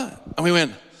other and we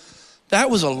went, that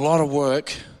was a lot of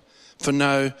work for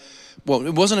it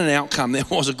wasn't an outcome. There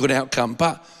was a good outcome.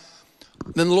 But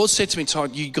then the Lord said to me,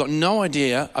 Todd, you got no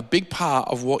idea, a big part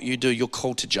of what you do, you're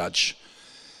called to judge.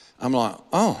 I'm like,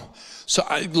 oh. So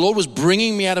the Lord was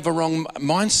bringing me out of a wrong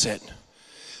mindset.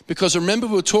 Because remember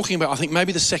we were talking about, I think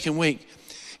maybe the second week,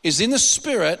 is in the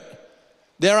spirit,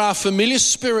 there are familiar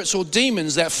spirits or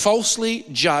demons that falsely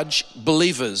judge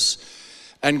believers.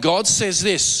 And God says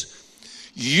this,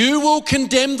 you will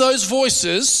condemn those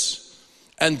voices,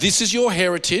 and this is your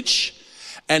heritage,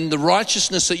 and the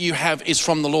righteousness that you have is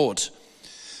from the Lord.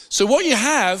 So what you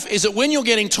have is that when you're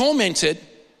getting tormented,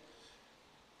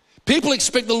 people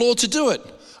expect the Lord to do it.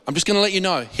 I'm just going to let you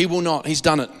know, he will not. He's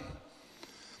done it.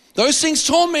 Those things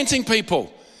tormenting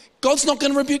people, God's not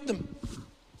going to rebuke them.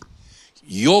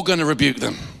 You're going to rebuke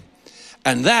them.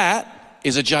 And that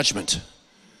is a judgment.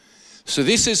 So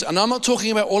this is, and I'm not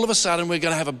talking about all of a sudden we're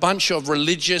going to have a bunch of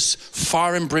religious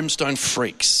fire and brimstone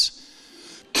freaks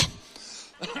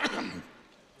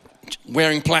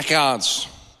wearing placards,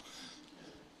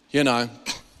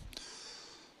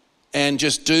 and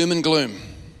just doom and gloom.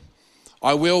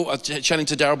 I will, chatting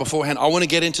to Daryl beforehand, I want to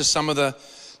get into some of the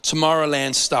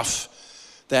Tomorrowland stuff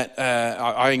that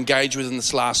I engaged with in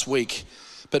this last week.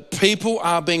 But people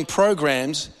are being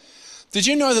programmed. Did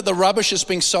you know that the rubbish that's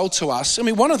being sold to us,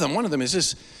 one of them is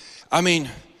this.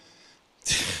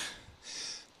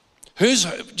 Who's,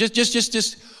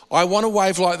 just, I want to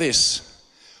wave like this.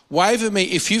 Wave at me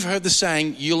if you've heard the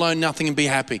saying, you'll own nothing and be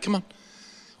happy. Come on.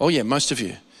 Oh yeah, most of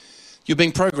you. You're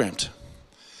being programmed.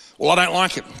 Well, I don't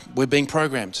like it. We're being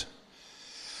programmed.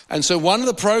 And so one of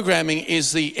the programming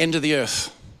is the end of the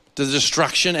earth, the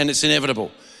destruction, and it's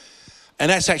inevitable. And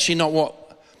that's actually not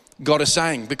what God is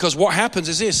saying, because what happens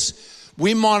is this: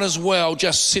 we might as well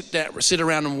just sit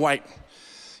around and wait.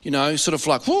 Sort of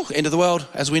like, whoo, end of the world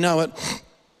as we know it.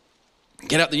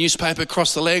 Get out the newspaper,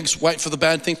 cross the legs, wait for the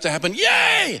bad things to happen.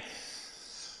 Yay!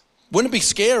 Wouldn't it be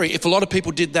scary if a lot of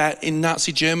people did that in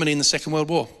Nazi Germany in the Second World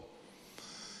War?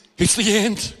 It's the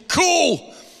end.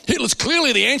 Cool. Hitler's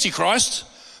clearly the Antichrist.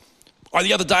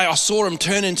 The other day I saw him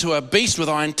turn into a beast with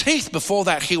iron teeth. Before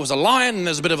that he was a lion, and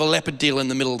there's a bit of a leopard deal in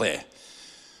the middle there.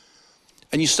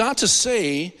 And you start to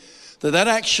see that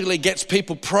actually gets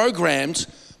people programmed.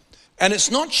 And it's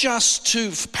not just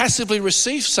to passively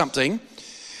receive something,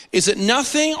 is that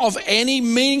nothing of any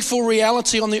meaningful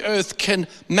reality on the earth can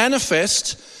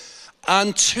manifest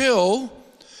until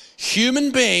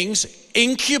human beings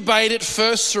incubate it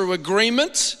first through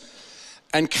agreement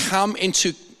and come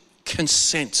into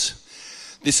consent.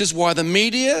 This is why the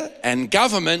media and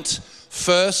government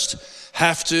first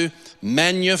have to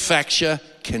manufacture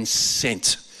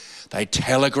consent. They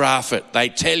telegraph it. They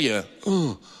tell you,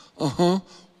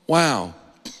 wow.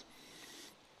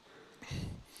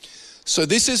 So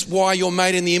this is why you're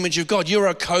made in the image of God. You're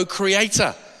a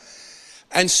co-creator.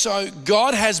 And so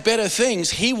God has better things.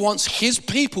 He wants his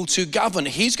people to govern.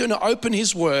 He's going to open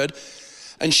his word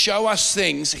and show us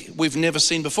things we've never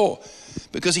seen before,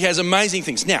 because he has amazing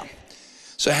things. Now,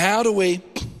 so how do we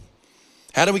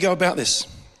go about this?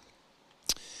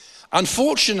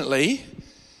 Unfortunately,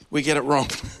 we get it wrong.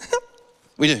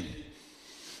 We do.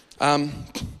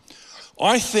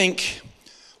 I think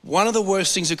one of the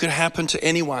worst things that could happen to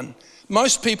anyone,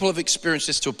 most people have experienced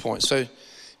this to a point. So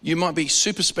you might be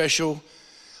super special.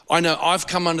 I know I've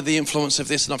come under the influence of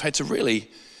this and I've had to really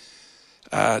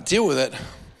deal with it.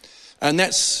 And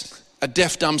that's a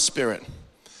deaf, dumb spirit.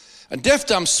 A deaf,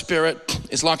 dumb spirit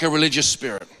is like a religious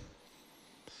spirit.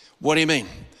 What do you mean?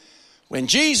 When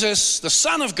Jesus, the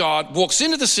Son of God, walks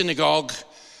into the synagogue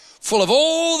full of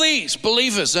all these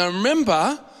believers. Now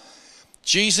remember,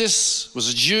 Jesus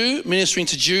was a Jew ministering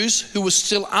to Jews who were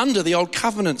still under the old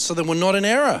covenant, so they were not in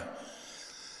error.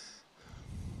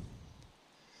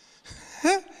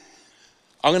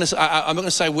 I'm not going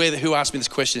to say who asked me this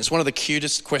question. It's one of the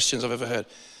cutest questions I've ever heard.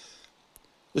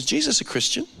 Was Jesus a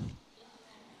Christian?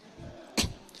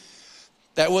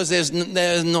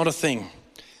 There's not a thing.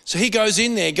 So he goes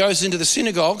into the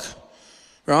synagogue,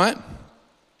 right?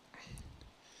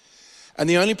 And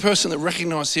the only person that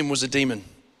recognized him was a demon.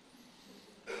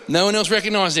 No one else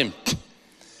recognized him.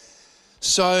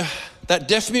 So that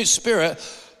deaf-mute spirit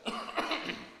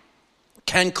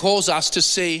can cause us to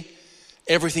see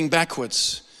everything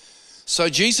backwards. So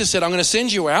Jesus said, I'm going to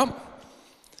send you out.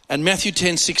 And Matthew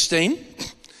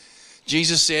 10:16,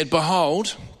 Jesus said,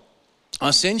 behold,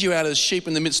 I send you out as sheep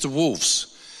in the midst of wolves.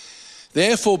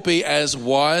 Therefore be as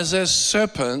wise as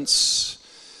serpents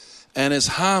and as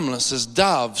harmless as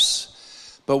doves.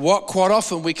 But what quite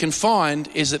often we can find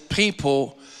is that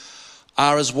people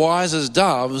are as wise as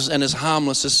doves and as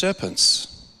harmless as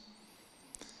serpents.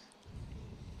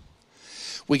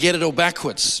 We get it all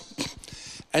backwards.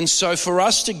 And so for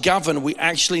us to govern, we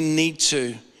actually need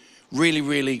to really,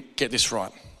 really get this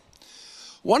right.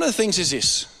 One of the things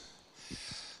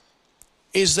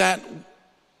is that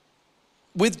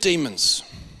with demons,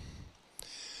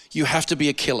 you have to be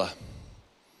a killer.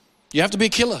 You have to be a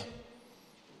killer.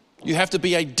 You have to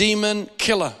be a demon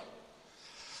killer.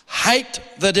 Hate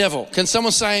the devil. Can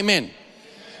someone say amen? Amen?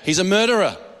 He's a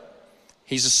murderer.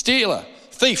 He's a stealer,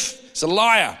 thief. He's a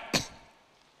liar.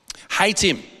 Hate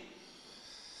him.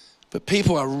 But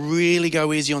people are really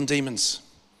go easy on demons.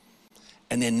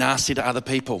 And they're nasty to other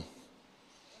people.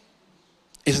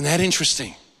 Isn't that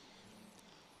interesting?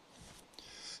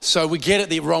 So we get it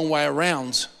the wrong way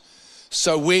around.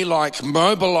 So we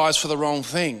mobilize for the wrong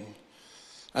thing.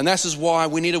 And this is why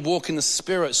we need to walk in the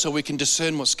Spirit so we can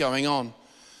discern what's going on.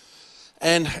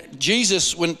 And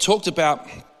Jesus, when talked about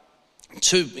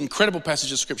two incredible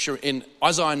passages of scripture in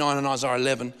Isaiah 9 and Isaiah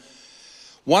 11,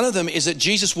 one of them is that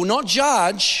Jesus will not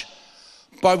judge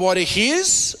by what he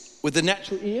hears with the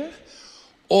natural ear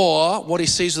or what he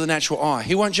sees with the natural eye.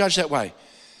 He won't judge that way,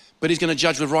 but he's going to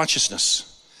judge with righteousness.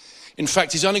 In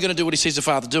fact, he's only going to do what he sees the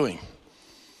Father doing.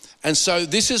 And so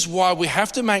this is why we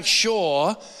have to make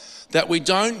sure that we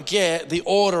don't get the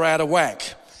order out of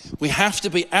whack. We have to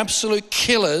be absolute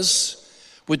killers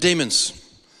with demons.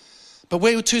 But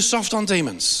we're too soft on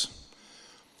demons.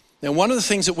 Now, one of the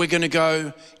things that we're going to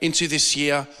go into this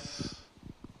year,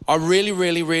 I really,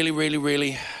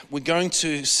 we're going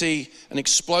to see an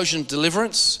explosion of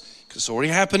deliverance, because it's already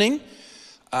happening.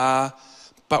 But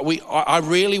I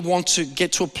really want to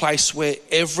get to a place where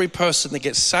every person that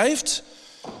gets saved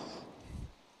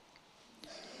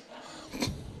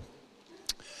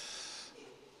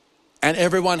and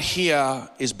everyone here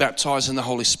is baptized in the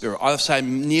Holy Spirit. I say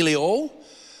nearly all,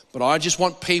 but I just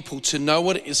want people to know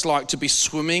what it's like to be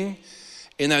swimming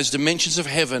in those dimensions of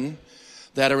heaven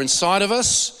that are inside of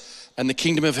us, and the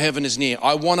kingdom of heaven is near.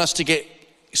 I want us to get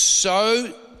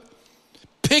so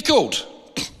pickled.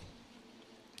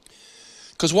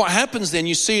 Because what happens then,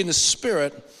 you see in the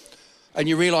spirit and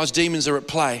you realize demons are at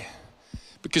play.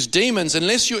 Because demons,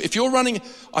 if you're running,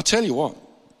 I tell you what,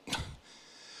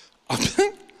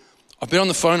 I've been on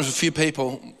the phone with a few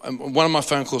people, and one of my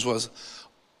phone calls was,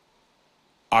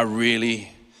 I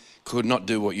really could not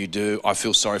do what you do. I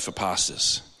feel sorry for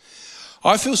pastors.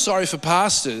 I feel sorry for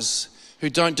pastors who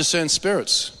don't discern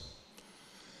spirits.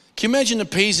 Can you imagine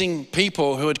appeasing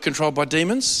people who are controlled by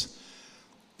demons?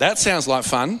 That sounds like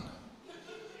fun.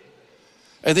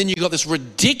 And then you've got this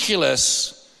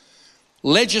ridiculous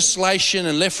legislation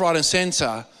and left, right and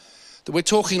centre that we're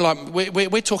talking like,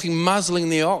 we're talking muzzling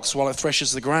the ox while it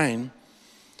threshes the grain.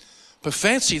 But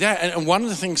fancy that. And one of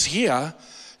the things here,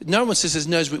 no one says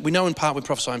we know in part, we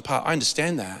prophesy in part. I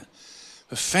understand that.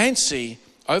 But fancy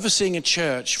overseeing a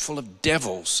church full of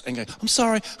devils and going, I'm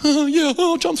sorry,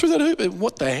 I'll jump through that hoop.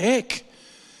 What the heck?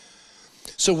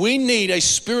 So we need a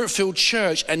spirit-filled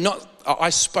church, and not,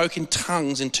 I spoke in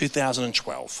tongues in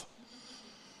 2012.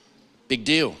 Big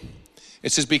deal.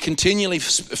 It says be continually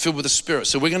filled with the Spirit.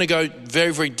 So we're going to go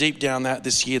very, very deep down that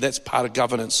this year. That's part of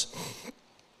governance.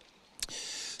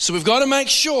 So we've got to make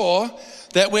sure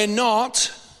that we're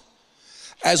not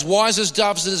as wise as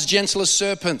doves and as gentle as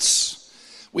serpents.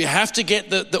 We have to get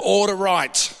the order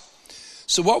right.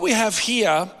 So what we have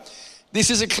here,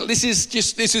 this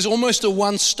is almost a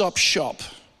one-stop shop,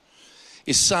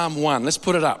 is Psalm 1. Let's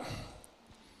put it up.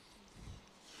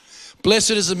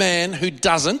 Blessed is the man who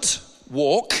doesn't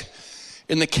walk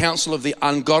in the counsel of the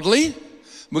ungodly.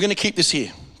 We're going to keep this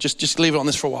here. Just leave it on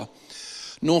this for a while.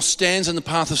 Nor stands in the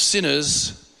path of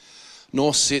sinners,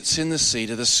 nor sits in the seat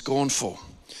of the scornful.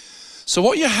 So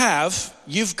what you have,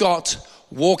 you've got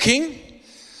walking.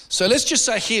 So let's just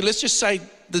say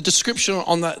the description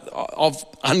on that of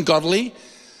ungodly,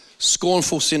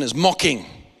 scornful sinners, mocking,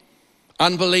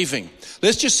 unbelieving.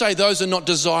 Let's just say those are not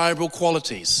desirable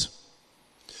qualities.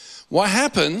 What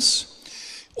happens?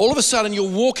 All of a sudden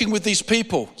you're walking with these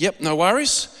people. Yep, no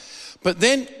worries. But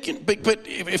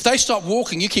if they stop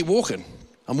walking, you keep walking.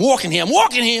 I'm walking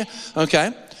here.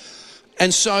 Okay.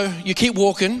 And so you keep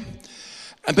walking.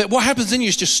 But what happens then,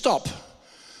 you just stop.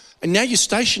 And now you're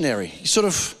stationary.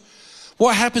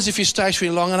 What happens if you're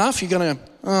stationary long enough? You're going to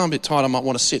go, I'm a bit tired, I might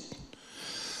want to sit.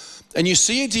 And you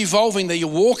see it evolving that you're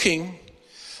walking,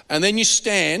 and then you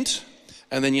stand,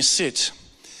 and then you sit.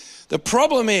 The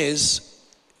problem is,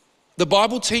 the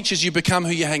Bible teaches you become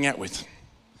who you hang out with.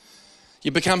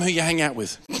 You become who you hang out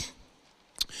with.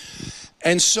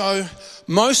 And so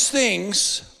most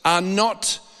things are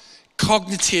not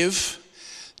cognitive,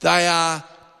 they are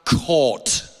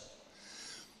caught.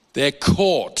 They're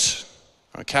caught,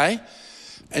 okay?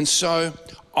 And so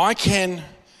I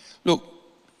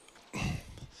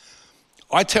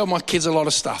tell my kids a lot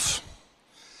of stuff,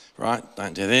 right?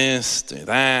 Don't do this, do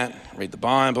that, read the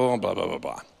Bible, blah, blah, blah,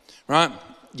 blah, right?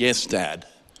 Yes, Dad.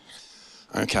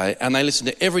 Okay, and they listen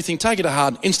to everything, take it to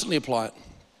heart, instantly apply it.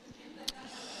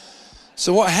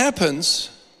 So what happens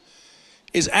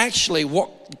is actually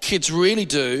what kids really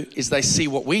do is they see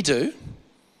what we do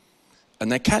and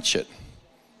they catch it.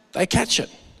 They catch it,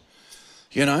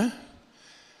 you know?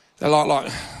 They're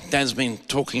like Dad's been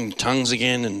talking tongues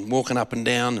again and walking up and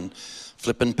down and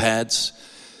flipping pads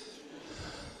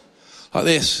like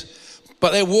this.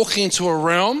 But they're walking into a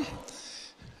realm,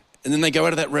 and then they go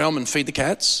out of that realm and feed the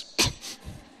cats.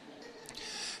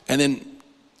 And then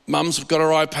Mum's got her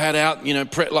iPad out, you know,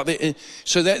 like that.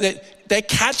 So they're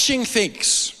catching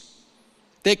things.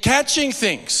 They're catching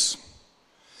things.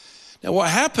 Now what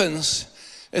happens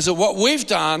is that what we've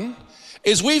done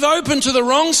is we've opened to the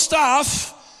wrong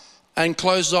stuff and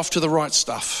closed off to the right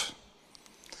stuff.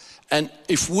 And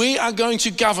if we are going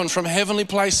to govern from heavenly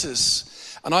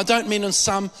places, and I don't mean in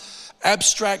some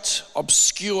abstract,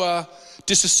 obscure,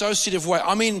 disassociative way,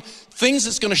 I mean things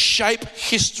that's going to shape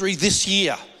history this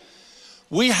year,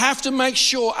 we have to make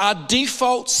sure our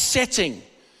default setting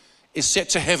is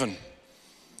set to heaven.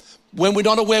 When we're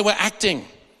not aware we're acting,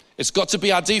 it's got to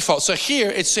be our default. So here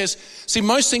it says, see,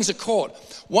 most things are caught.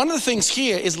 One of the things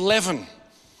here is leaven.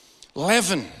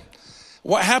 Leaven.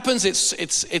 What happens?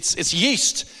 It's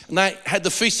yeast, and they had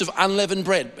the feast of unleavened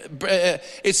bread.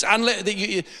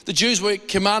 The Jews were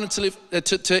commanded to live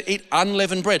to eat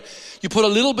unleavened bread. You put a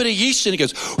little bit of yeast in, it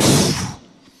goes,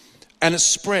 and it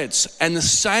spreads. And the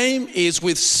same is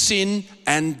with sin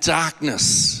and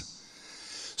darkness.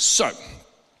 So,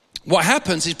 what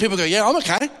happens is people go, "Yeah, I'm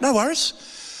okay, no worries."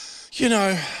 You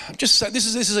know, I'm just saying, this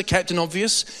is a Captain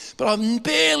Obvious, but I've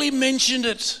barely mentioned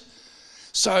it.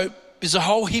 So there's a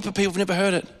whole heap of people who've never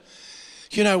heard it.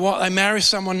 You know what? They marry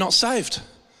someone not saved.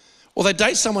 Or they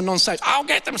date someone non-saved. I'll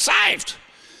get them saved.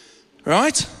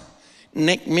 Right?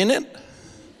 Next minute,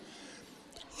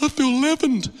 I feel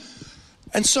leavened.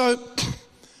 And so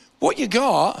what you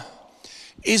got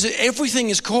is that everything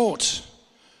is caught.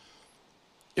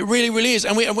 It really, really is.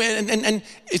 And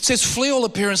it says flee all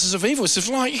appearances of evil. It says,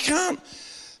 like, you can't.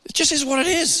 It just is what it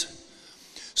is.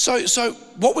 So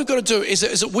what we've got to do is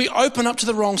that we open up to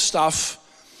the wrong stuff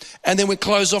and then we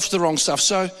close off to the wrong stuff.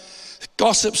 So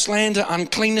gossip, slander,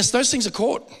 uncleanness, those things are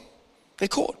caught. They're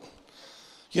caught.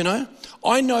 You know?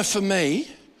 I know for me,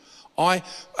 we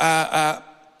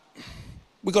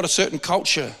got a certain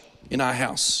culture in our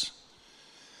house.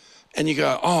 And you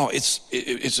go, oh, is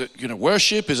it,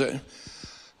 worship? Is it?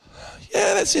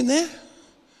 Yeah, that's in there.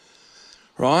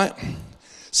 Right?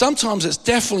 Sometimes it's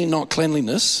definitely not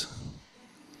cleanliness.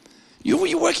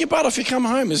 You work your butt off. You come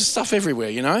home. There's stuff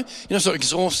everywhere. So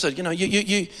exhausted. You're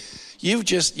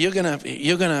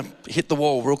gonna hit the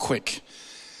wall real quick.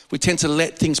 We tend to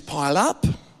let things pile up,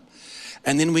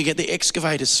 and then we get the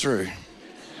excavators through.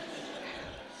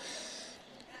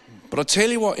 But I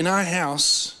tell you what, in our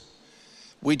house,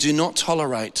 we do not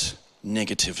tolerate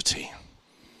negativity,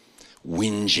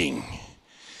 whinging.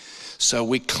 So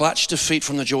we clutch defeat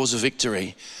from the jaws of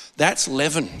victory. That's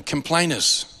leaven,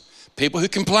 complainers. People who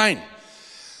complain.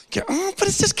 Go, oh, but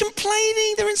it's just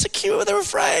complaining. They're insecure. They're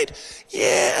afraid.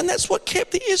 Yeah, and that's what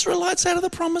kept the Israelites out of the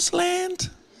promised land.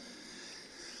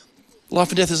 Life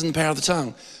and death is in the power of the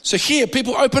tongue. So here,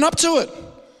 people open up to it.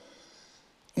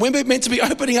 We're meant to be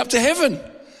opening up to heaven.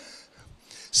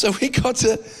 So we got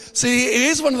to, see, it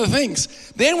is one of the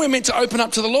things. Then we're meant to open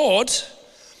up to the Lord.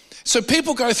 So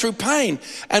people go through pain.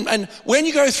 And when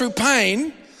you go through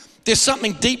pain, there's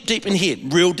something deep in here,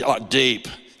 real deep.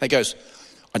 That goes,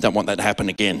 I don't want that to happen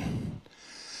again.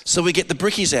 So we get the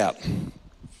brickies out.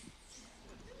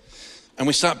 And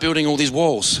we start building all these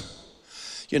walls.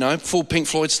 Full Pink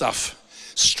Floyd stuff.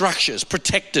 Structures,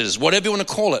 protectors, whatever you want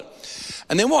to call it.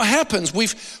 And then what happens,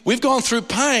 we've gone through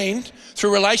pain,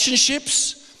 through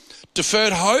relationships,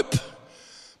 deferred hope,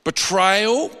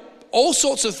 betrayal, all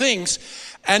sorts of things.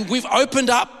 And we've opened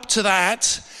up to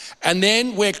that, and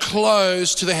then we're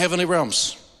closed to the heavenly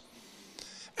realms.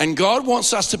 And God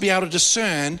wants us to be able to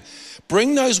discern,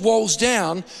 bring those walls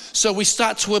down so we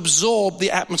start to absorb the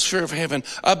atmosphere of heaven,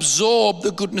 absorb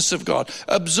the goodness of God,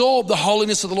 absorb the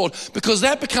holiness of the Lord, because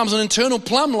that becomes an internal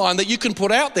plumb line that you can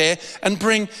put out there and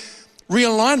bring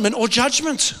realignment or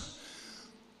judgment.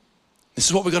 This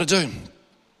is what we've got to do.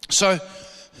 So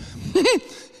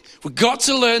we've got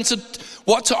to learn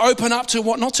what to open up to,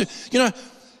 what not to.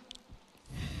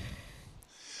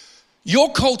 You're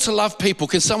called to love people.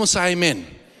 Can someone say amen?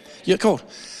 You're called.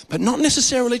 But not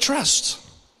necessarily trust.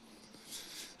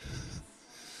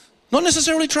 Not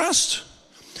necessarily trust.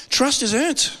 Trust is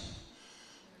earned.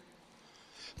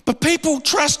 But people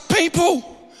trust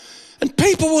people. And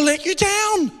people will let you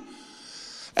down.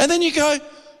 And then you go,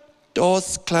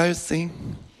 doors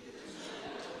closing.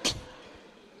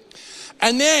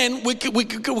 And then we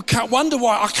wonder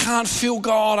why I can't feel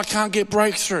God, I can't get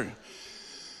breakthrough.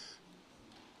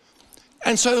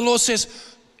 And so the Lord says,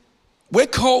 we're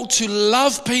called to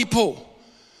love people.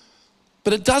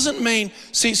 But it doesn't mean,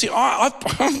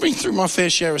 I've been through my fair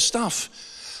share of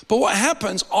stuff. But what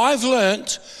happens, I've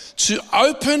learnt to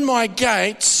open my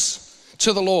gates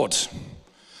to the Lord.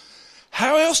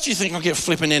 How else do you think I'll get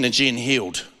flipping energy and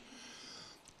healed?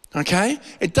 Okay?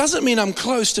 It doesn't mean I'm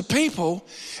close to people.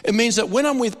 It means that when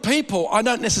I'm with people, I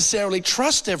don't necessarily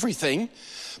trust everything,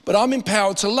 but I'm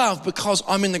empowered to love because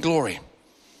I'm in the glory.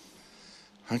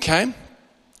 Okay?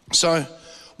 So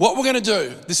what we're going to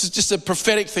do, this is just a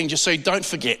prophetic thing, just so you don't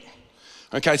forget.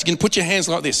 Okay? So you can put your hands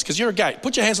like this, because you're a gate.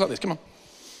 Put your hands like this. Come on.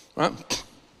 Right?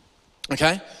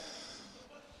 Okay?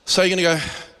 So you're going to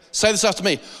go, say this after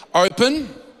me. Open,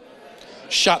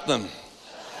 shut them.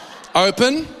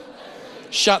 Open,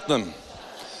 shut them.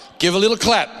 Give a little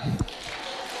clap.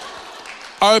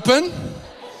 Open,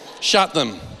 shut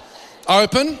them.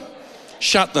 Open,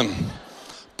 shut them.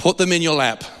 Put them in your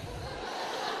lap.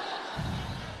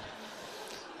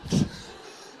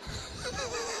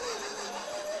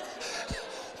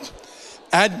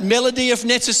 Add melody if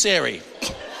necessary.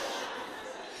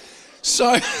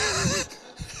 So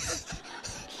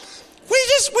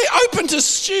we're open to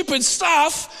stupid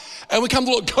stuff, and we come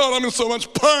to Lord, God, I'm in so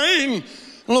much pain. And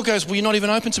the Lord goes, well, you're not even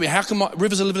open to me. How can my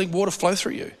rivers of living water flow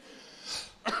through you?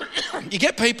 You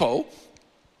get people,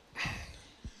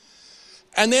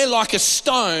 and they're like a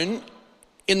stone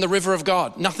in the river of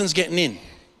God. Nothing's getting in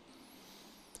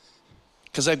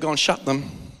because they've gone shut them.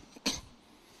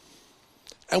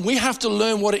 And we have to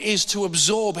learn what it is to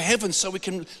absorb heaven so we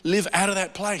can live out of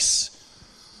that place.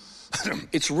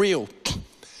 It's real.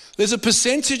 There's a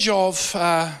percentage of,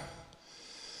 I've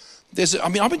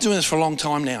been doing this for a long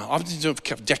time now. I've been doing it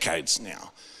for decades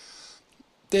now.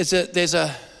 This is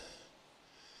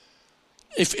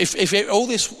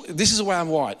the way I'm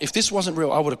wired. If this wasn't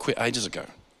real, I would have quit ages ago.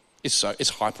 It's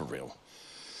hyper real.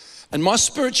 And my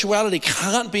spirituality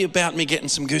can't be about me getting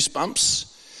some goosebumps.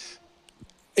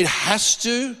 It has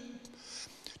to,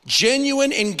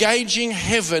 genuine, engaging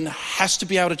heaven has to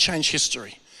be able to change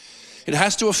history. It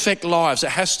has to affect lives.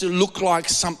 It has to look like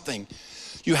something.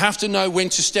 You have to know when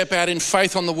to step out in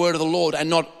faith on the word of the Lord and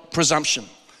not presumption.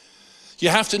 You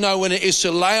have to know when it is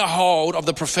to lay a hold of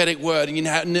the prophetic word, and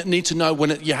you need to know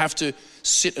when you have to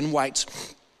sit and wait.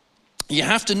 You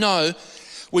have to know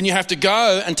when you have to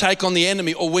go and take on the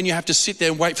enemy, or when you have to sit there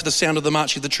and wait for the sound of the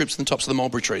marching of the troops on the tops of the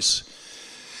mulberry trees.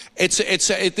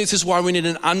 This is why we need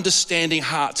an understanding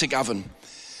heart to govern.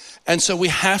 And so we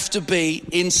have to be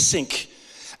in sync,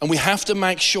 and we have to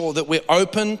make sure that we're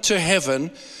open to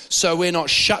heaven so we're not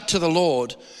shut to the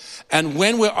Lord. And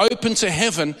when we're open to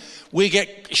heaven, we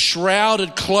get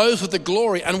shrouded, clothed with the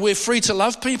glory, and we're free to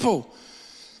love people.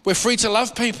 We're free to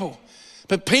love people.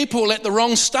 But people let the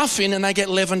wrong stuff in and they get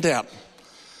leavened out.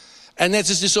 And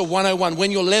that's just a 101.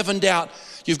 When you're leavened out,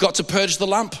 you've got to purge the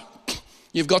lump.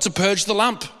 You've got to purge the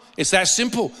lump. It's that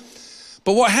simple.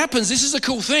 But what happens, this is a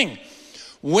cool thing.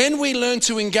 When we learn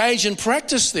to engage and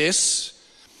practice this,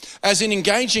 as in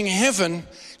engaging heaven,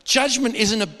 judgment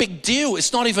isn't a big deal.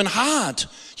 It's not even hard.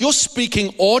 You're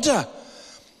speaking order.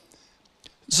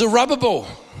 Zerubbabel,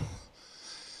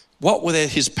 what were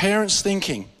his parents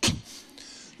thinking?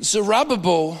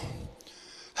 Zerubbabel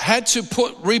had to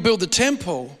rebuild the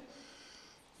temple.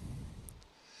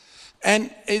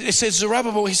 And it says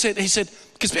Zerubbabel, he said,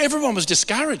 because everyone was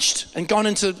discouraged and gone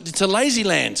into lazy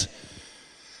land.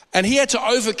 And he had to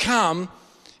overcome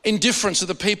indifference of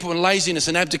the people and laziness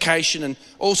and abdication and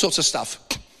all sorts of stuff.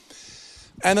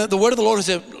 And the word of the Lord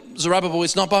said, Zerubbabel,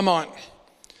 it's not by might,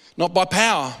 not by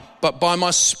power, but by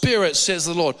my spirit, says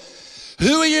the Lord.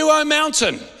 Who are you, O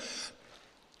mountain?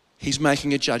 He's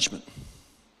making a judgment.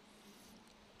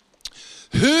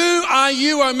 Who are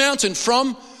you, O mountain?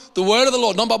 From the word of the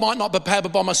Lord, not by might, not by power,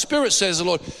 but by my spirit, says the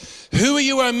Lord. Who are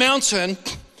you, O mountain?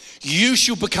 You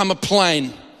shall become a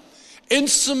plain.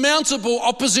 Insurmountable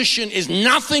opposition is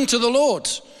nothing to the Lord.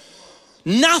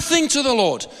 Nothing to the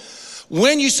Lord.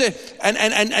 When you say,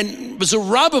 and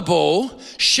Zerubbabel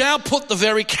shall put the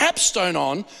very capstone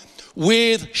on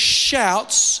with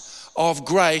shouts of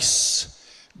grace,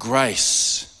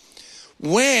 grace.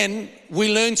 When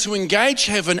we learn to engage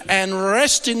heaven and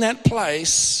rest in that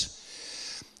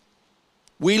place,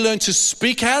 we learn to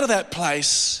speak out of that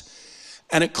place,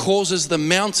 and it causes the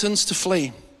mountains to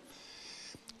flee.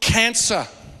 Cancer,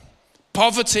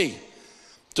 poverty,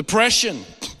 depression,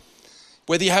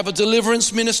 whether you have a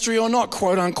deliverance ministry or not,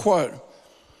 quote unquote,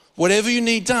 whatever you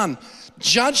need done,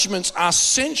 judgments are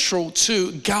central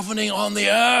to governing on the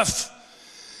earth.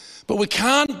 But we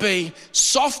can't be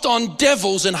soft on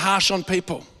devils and harsh on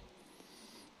people.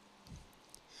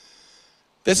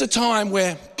 There's a time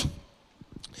where,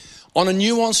 on a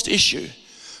nuanced issue,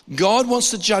 God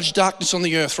wants to judge darkness on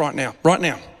the earth right now.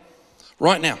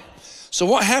 So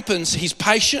what happens, he's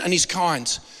patient and he's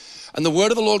kind. And the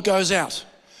word of the Lord goes out.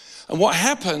 And what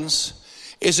happens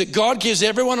is that God gives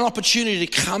everyone an opportunity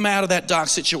to come out of that dark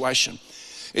situation.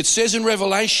 It says in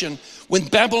Revelation, when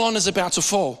Babylon is about to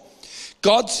fall,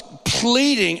 God's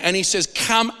pleading and he says,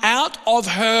 come out of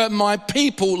her, my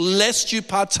people, lest you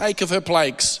partake of her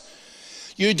plagues.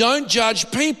 You don't judge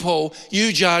people,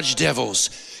 you judge devils.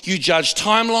 You judge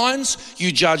timelines,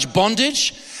 you judge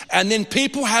bondage, and then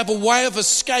people have a way of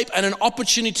escape and an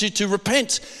opportunity to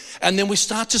repent. And then we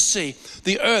start to see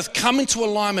the earth come into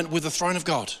alignment with the throne of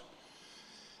God.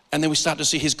 And then we start to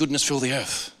see his goodness fill the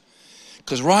earth.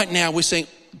 Because right now we're seeing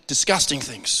disgusting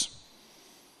things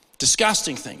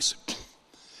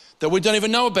that we don't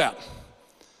even know about.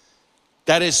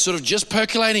 That is sort of just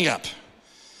percolating up.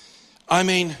 I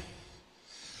mean,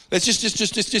 let's just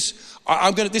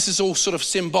this is all sort of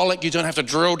symbolic. You don't have to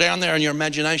drill down there in your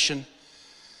imagination.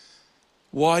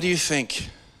 Why do you think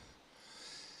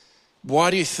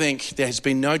Why do you think there has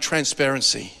been no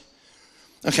transparency?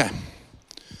 Okay,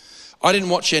 I didn't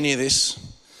watch any of this.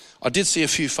 I did see a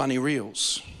few funny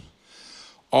reels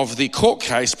of the court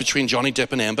case between Johnny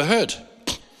Depp and Amber Heard.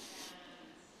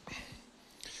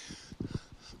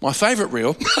 My favourite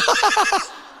reel,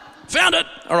 found it,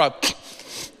 all right.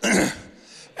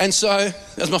 And so,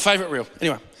 that's my favourite reel.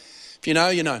 Anyway, if you know,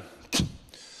 you know.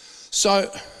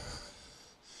 So,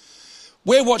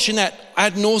 we're watching that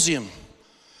ad nauseum.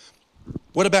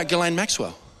 What about Ghislaine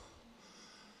Maxwell?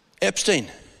 Epstein,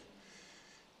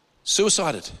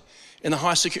 suicided in the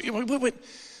high security.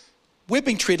 We're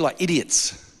being treated like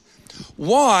idiots.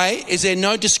 Why is there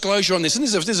no disclosure on this? And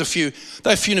there's a few,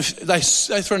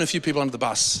 they've thrown a few people under the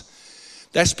bus.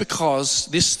 That's because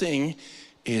this thing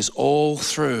is all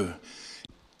through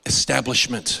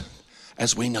establishment,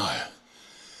 as we know.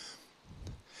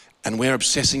 And we're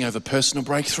obsessing over personal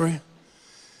breakthrough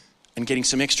and getting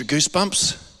some extra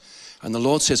goosebumps. And the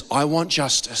Lord says, I want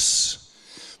justice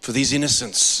for these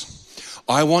innocents.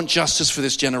 I want justice for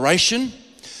this generation.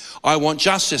 I want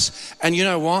justice. And you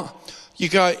know what? You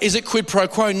go, is it quid pro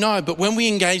quo? No, but when we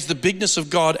engage the bigness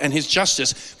of God and his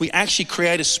justice, we actually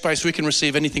create a space where we can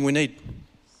receive anything we need.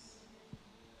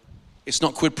 It's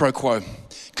not quid pro quo,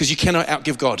 because you cannot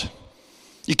outgive God.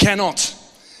 You cannot.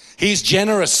 He's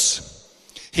generous.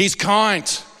 He's kind.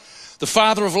 The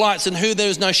Father of lights, in who there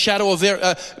is no shadow of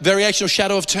variation or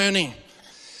shadow of turning.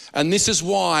 And this is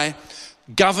why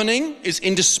governing is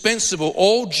indispensable.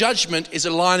 All judgment is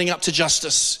aligning up to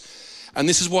justice. And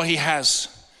this is what he has.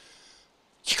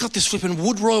 You got this flipping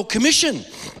Wood Royal Commission.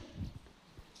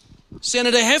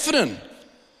 Senator Heffernan.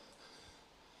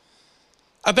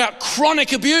 About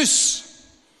chronic abuse.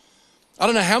 I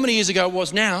don't know how many years ago it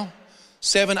was now.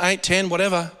 7, 8, 10,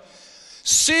 whatever.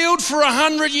 Sealed for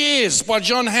 100 years by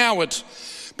John Howard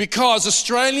because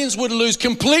Australians would lose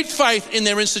complete faith in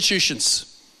their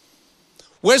institutions.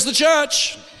 Where's the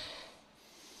church?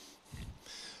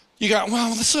 You go,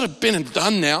 well, that's sort of been and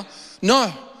done now.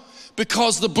 No,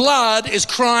 because the blood is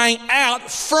crying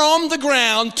out from the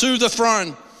ground to the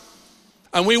throne.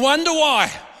 And we wonder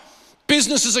why.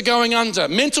 Businesses are going under.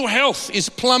 Mental health is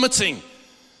plummeting.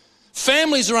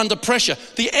 Families are under pressure.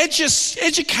 The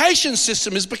education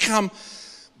system has become,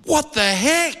 what the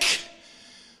heck?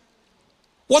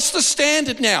 What's the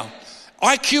standard now?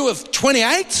 IQ of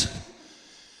 28?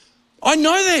 I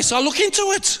know this. I look into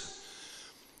it.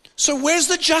 So where's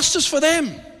the justice for them?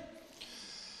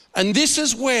 And this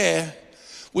is where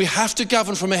we have to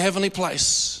govern from a heavenly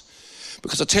place.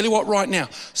 Because I tell you what right now,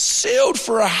 sealed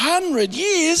for 100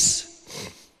 years,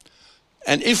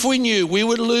 and if we knew, we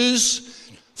would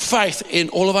lose faith in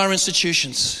all of our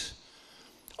institutions.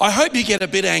 I hope you get a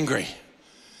bit angry.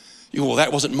 Well,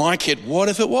 that wasn't my kid. What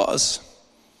if it was?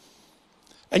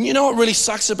 And you know what really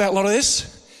sucks about a lot of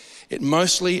this? It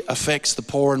mostly affects the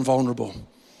poor and vulnerable.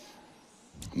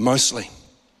 Mostly.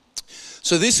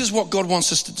 So this is what God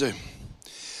wants us to do.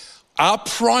 Our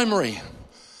primary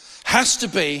has to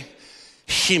be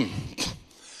Him.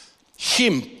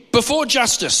 Him. Before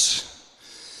justice.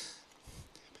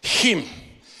 Him.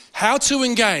 How to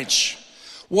engage.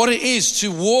 What it is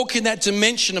to walk in that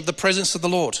dimension of the presence of the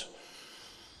Lord.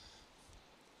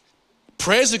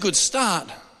 Prayer's a good start.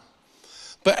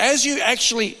 But as you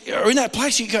actually are in that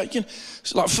place, you go, you know,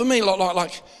 like for me,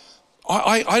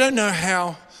 I don't know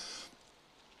how.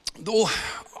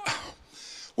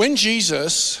 When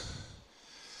Jesus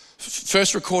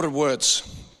first recorded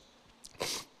words,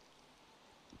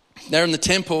 they're in the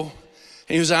temple,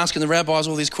 and he was asking the rabbis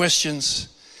all these questions,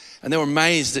 and they were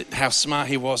amazed at how smart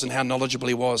he was and how knowledgeable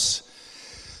he was.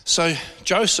 So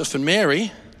Joseph and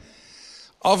Mary,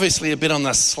 obviously a bit on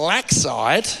the slack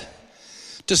side,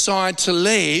 decide to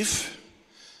leave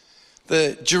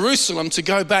the Jerusalem to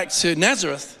go back to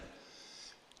Nazareth,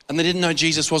 and they didn't know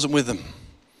Jesus wasn't with them.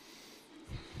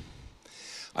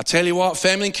 I tell you what,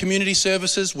 family and community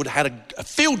services would have had a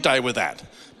field day with that.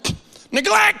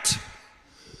 Neglect!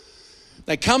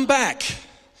 They come back,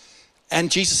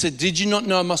 and Jesus said, did you not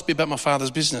know it must be about my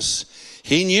Father's business?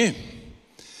 He knew.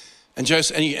 And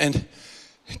Joseph, and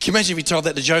can you imagine if he told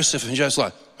that to Joseph, and Joseph's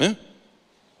like, huh?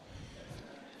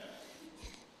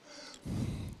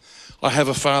 I have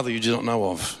a father you do not know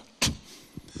of.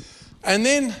 And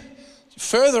then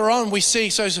further on we see,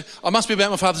 so I must be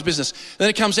about my Father's business. And then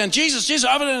it comes down, Jesus,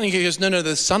 and he goes, no,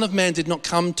 the Son of Man did not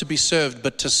come to be served,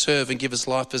 but to serve and give his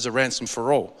life as a ransom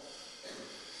for all.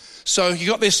 So you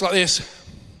got this like this,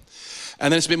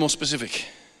 and then it's a bit more specific.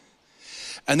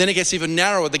 And then it gets even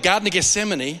narrower. The Garden of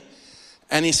Gethsemane,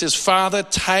 and he says, Father,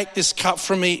 take this cup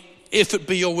from me, if it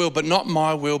be your will, but not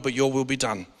my will, but your will be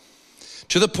done.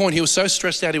 To the point he was so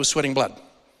stressed out he was sweating blood.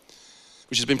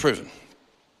 which has been proven.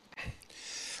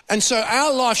 And so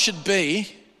our life should be,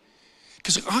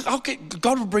 because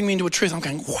God will bring me into a truth. I'm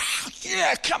going, wow,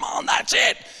 yeah, come on, that's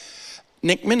it.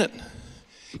 Next minute,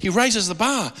 he raises the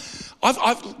bar.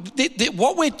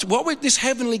 This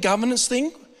heavenly governance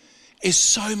thing is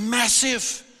so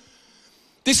massive.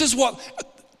 This is what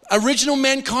original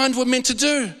mankind were meant to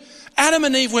do. Adam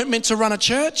and Eve weren't meant to run a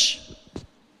church.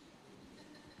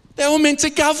 They were meant to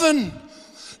govern.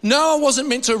 Noah wasn't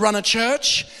meant to run a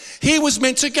church. He was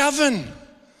meant to govern.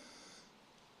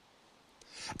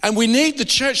 And we need the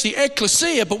church, the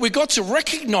ecclesia, but we've got to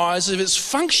recognize its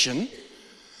function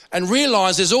and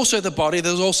realize there's also the body,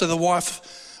 there's also the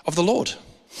wife of the Lord.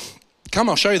 Come,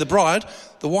 I'll show you the bride,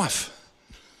 the wife.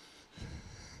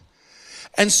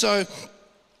 And so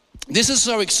this is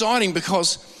so exciting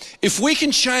because if we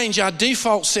can change our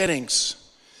default settings,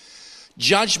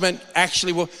 judgment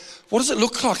actually will, what does it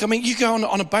look like? I mean, you go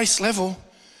on a base level,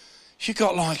 you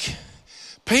got like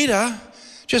Peter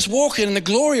just walking in the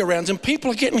glory around him, people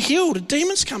are getting healed and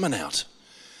demons coming out.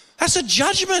 That's a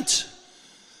judgment.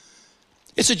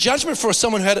 It's a judgment for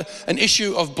someone who had an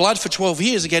issue of blood for 12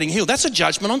 years of getting healed. That's a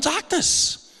judgment on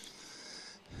darkness.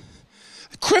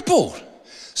 Crippled.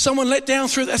 Someone let down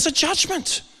through, that's a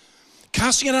judgment.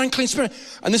 Casting an unclean spirit.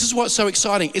 And this is what's so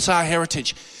exciting. It's our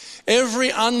heritage. Every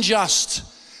unjust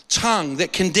tongue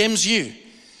that condemns you,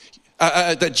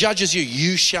 that judges you,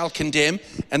 you shall condemn.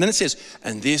 And then it says,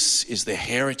 and this is the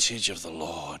heritage of the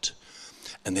Lord,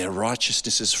 and their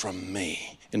righteousness is from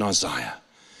me, in Isaiah.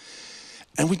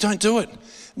 And we don't do it.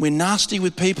 We're nasty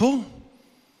with people,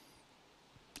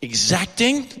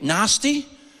 exacting, nasty,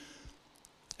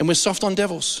 and we're soft on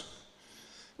devils.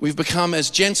 We've become as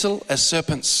gentle as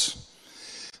serpents.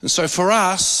 And so for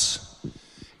us,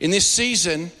 in this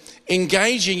season,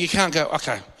 engaging, you can't go,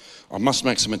 okay, I must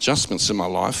make some adjustments in my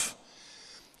life.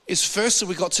 Is first that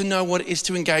we've got to know what it is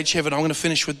to engage heaven. I'm going to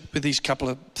finish with these couple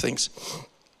of things.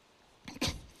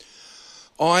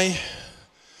 I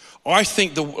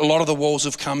think a lot of the walls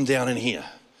have come down in here.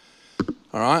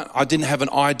 All right? I didn't have an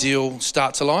ideal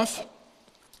start to life.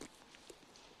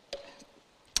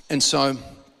 And so,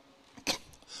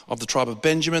 of the tribe of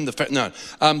Benjamin,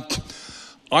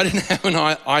 I didn't have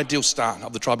an ideal start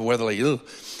of the tribe of Weatherly. Ugh.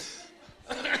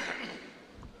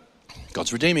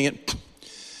 God's redeeming it.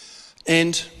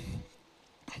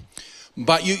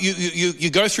 But you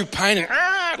go through pain and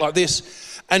like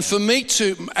this. And for me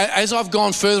as I've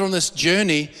gone further on this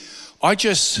journey,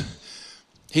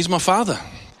 he's my father.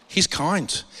 He's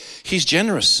kind. He's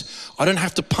generous. I don't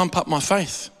have to pump up my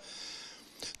faith.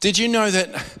 Did you know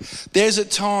that there's a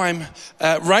time,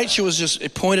 Rachel was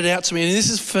just pointed out to me, and this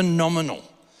is phenomenal.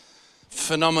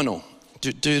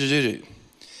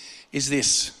 Is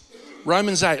this.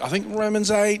 Romans 8, I think Romans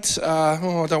 8, I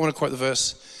don't want to quote the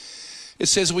verse. It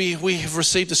says we have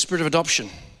received the spirit of adoption,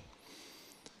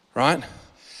 right?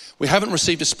 We haven't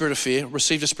received a spirit of fear,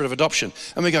 received a spirit of adoption.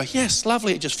 And we go, yes,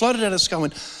 lovely. It just floated out of the sky and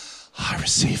went, I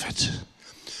receive it.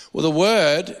 Well, the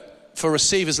word for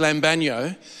receive is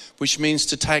lambano, which means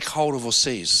to take hold of or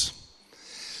seize.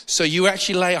 So you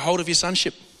actually lay a hold of your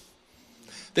sonship.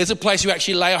 There's a place you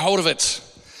actually lay a hold of it.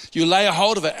 You lay a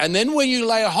hold of it. And then when you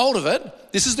lay a hold of it,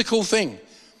 this is the cool thing.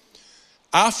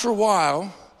 After a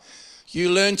while, you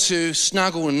learn to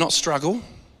snuggle and not struggle.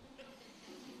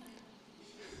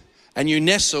 And you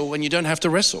nestle and you don't have to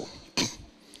wrestle.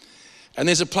 And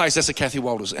there's a place, that's a Kathy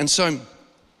Walters. And so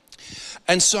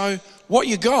what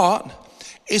you got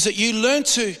is that you learn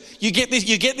to, you get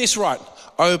this right.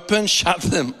 Open, shut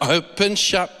them,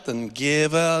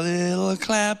 give a little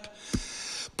clap,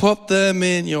 put them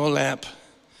in your lap.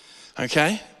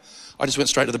 Okay? I just went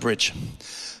straight to the bridge.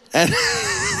 And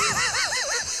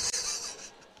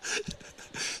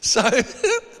so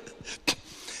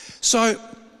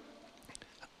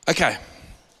okay.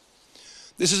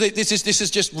 This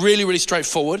is just really, really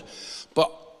straightforward, but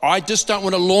I just don't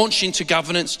want to launch into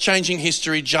governance, changing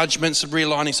history, judgments,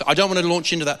 realigning. So I don't want to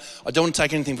launch into that. I don't want to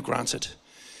take anything for granted.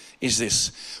 Is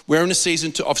this. We're in a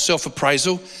season of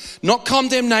self-appraisal, not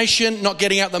condemnation, not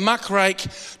getting out the muck rake,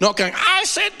 not going, I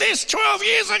said this 12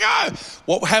 years ago.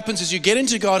 What happens is you get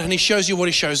into God and he shows you what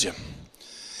he shows you.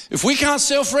 If we can't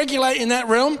self-regulate in that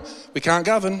realm, we can't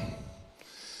govern.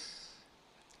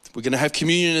 We're going to have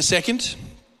communion in a second.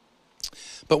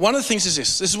 But one of the things is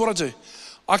this is what I do.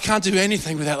 I can't do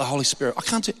anything without the Holy Spirit. I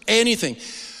can't do anything.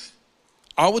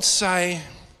 I would say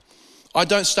I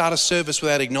don't start a service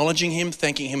without acknowledging him,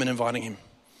 thanking him and inviting him.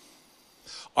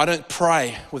 I don't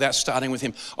pray without starting with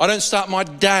him. I don't start my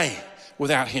day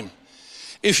without him.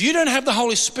 If you don't have the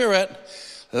Holy Spirit,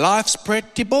 life's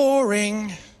pretty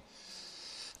boring.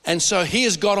 And so he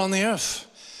is God on the earth.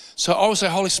 So I would say,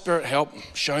 Holy Spirit, help,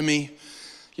 show me,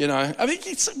 you know. I mean,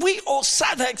 we all say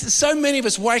that. So many of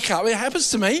us wake up. It happens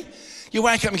to me. You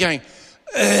wake up and going,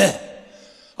 ugh,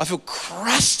 I feel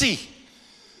crusty.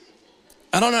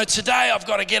 And I know today I've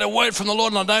got to get a word from the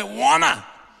Lord and I don't want to.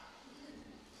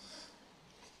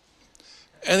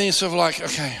 And then you're sort of like,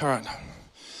 okay, all right,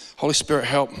 Holy Spirit,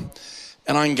 help.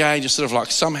 And I engage, sort of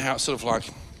like, somehow, sort of like,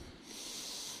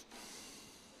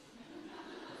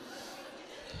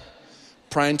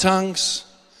 pray in tongues,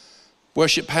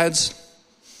 worship pads.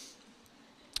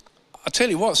 I tell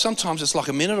you what, sometimes it's like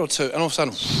a minute or two and all of a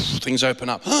sudden things open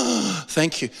up.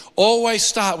 Thank you. Always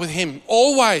start with him.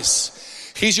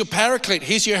 Always. He's your paraclete.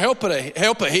 He's your helper.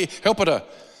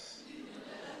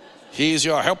 He's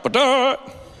your helper.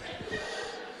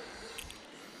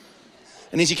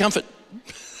 And he's your comfort.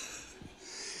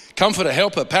 Comforter,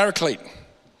 helper, paraclete.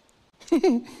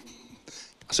 I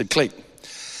said cleat.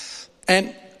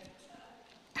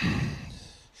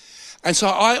 And so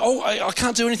I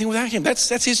can't do anything without him.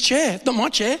 That's his chair, not my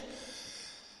chair.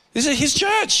 This is his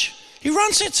church. He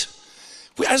runs it.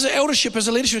 As an eldership, as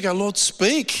a leadership, we go, Lord,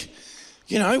 speak.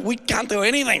 You know, we can't do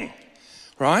anything,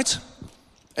 right?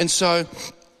 And so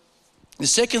the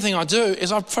second thing I do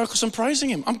is I focus on praising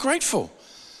him. I'm grateful.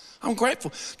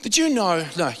 Did you know?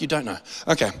 No, you don't know.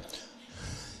 Okay.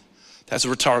 That's a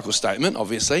rhetorical statement,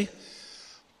 obviously.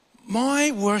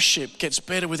 My worship gets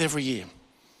better with every year.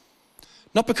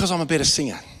 Not because I'm a better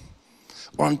singer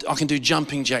or I can do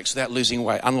jumping jacks without losing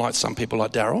weight, unlike some people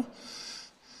like Daryl.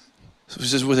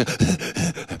 So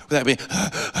without being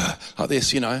like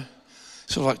this, you know.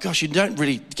 Sort of like, gosh, you don't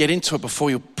really get into it before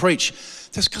you preach.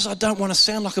 That's because I don't want to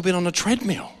sound like I've been on a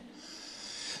treadmill.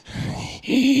 We're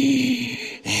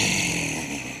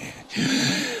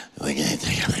going to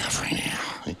take a offering now.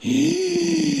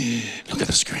 Look at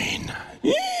the screen.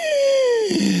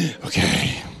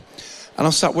 Okay. And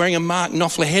I'll start wearing a Mark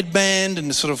Knopfler headband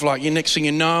and sort of like, next thing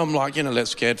you know, I'm like,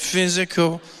 let's get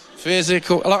physical.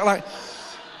 Like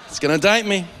it's going to date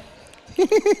me.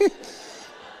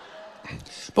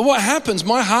 But what happens,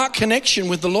 my heart connection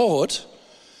with the Lord,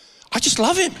 I just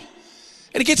love him.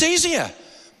 And it gets easier.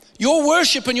 Your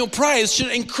worship and your praise should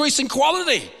increase in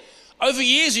quality. Over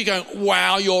years, you go,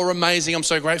 wow, you're amazing. I'm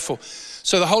so grateful.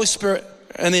 So the Holy Spirit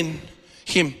and then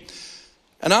him.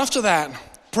 And after that,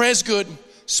 prayer's good.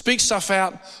 Speak stuff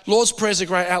out. Lord's Prayer is a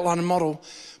great outline and model.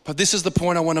 But this is the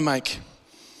point I want to make.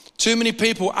 Too many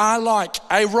people are like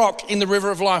a rock in the river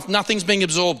of life. Nothing's being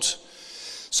absorbed.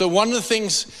 So one of the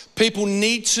things people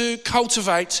need to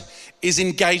cultivate is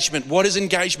engagement. What is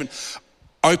engagement?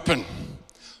 Open,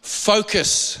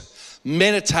 focus,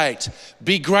 meditate,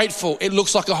 be grateful. It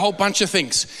looks like a whole bunch of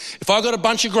things. If I got a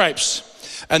bunch of grapes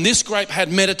and this grape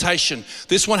had meditation,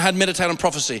 this one had meditate on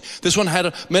prophecy, this one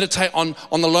had meditate on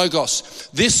the Logos,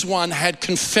 this one had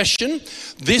confession,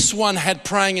 this one had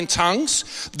praying in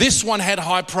tongues, this one had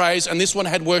high praise, and this one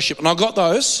had worship. And I got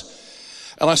those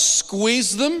and I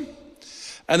squeezed them.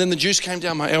 And then the juice came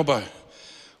down my elbow.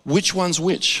 Which one's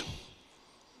which?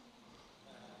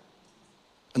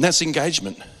 And that's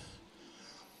engagement.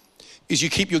 Is you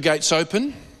keep your gates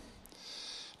open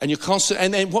and you're constant.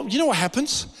 And then you know what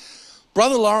happens?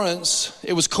 Brother Lawrence,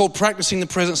 it was called practicing the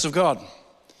presence of God.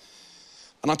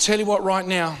 And I'll tell you what right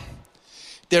now,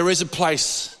 there is a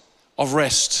place of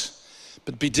rest,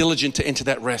 but be diligent to enter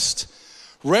that rest.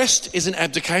 Rest isn't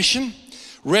abdication.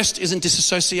 Rest isn't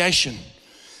disassociation.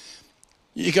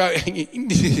 You go,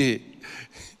 you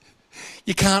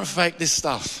can't fake this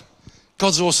stuff.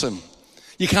 God's awesome.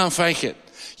 You can't fake it.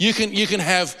 You can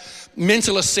have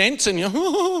mental assent and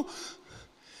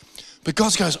but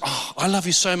God goes, oh, I love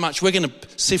you so much. We're going to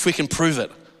see if we can prove it.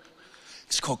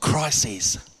 It's called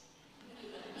crises.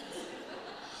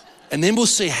 And then we'll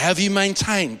see, have you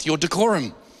maintained your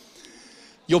decorum,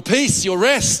 your peace, your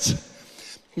rest?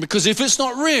 Because if it's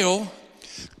not real,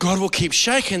 God will keep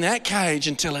shaking that cage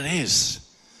until it is.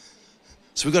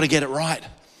 So we've got to get it right.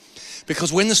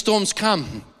 Because when the storms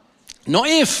come, not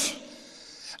if.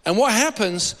 And what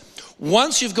happens,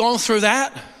 once you've gone through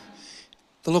that,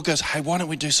 the Lord goes, hey, why don't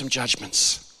we do some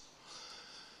judgments?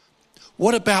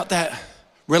 What about that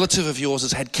relative of yours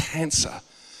has had cancer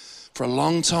for a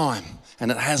long time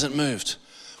and it hasn't moved?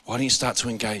 Why don't you start to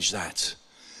engage that?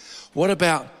 What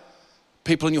about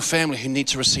people in your family who need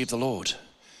to receive the Lord?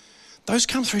 Those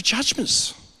come through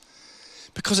judgments.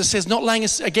 Because it says not laying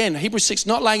again, Hebrews 6,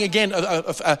 not laying again,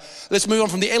 let's move on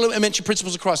from the elementary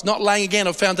principles of Christ, not laying again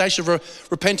a foundation of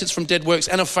repentance from dead works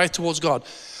and of faith towards God.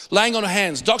 Laying on of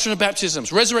hands, doctrine of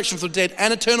baptisms, resurrection from the dead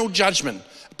and eternal judgment.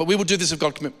 But we will do this if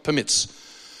God permits.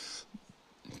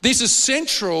 This is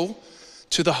central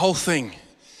to the whole thing,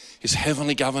 is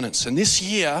heavenly governance. And this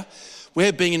year,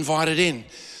 We're being invited in.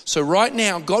 So right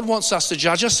now, God wants us to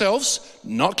judge ourselves,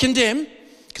 not condemn,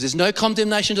 because there's no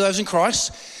condemnation to those in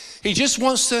Christ. He just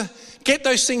wants to get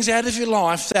those things out of your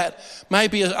life that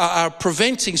maybe are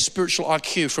preventing spiritual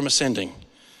IQ from ascending.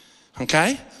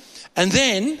 Okay? And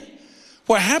then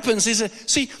what happens is,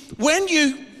 when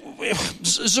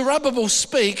Zerubbabel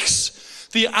speaks,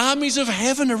 the armies of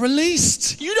heaven are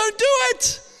released. You don't do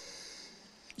it.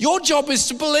 Your job is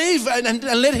to believe and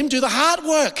let him do the hard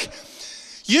work.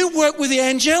 You work with the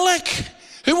angelic.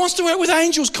 Who wants to work with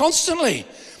angels constantly?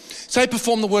 So they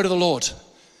perform the word of the Lord.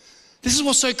 This is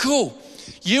what's so cool.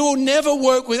 You will never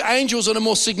work with angels on a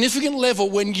more significant level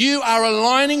when you are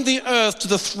aligning the earth to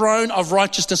the throne of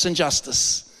righteousness and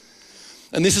justice.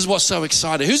 And this is what's so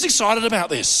exciting. Who's excited about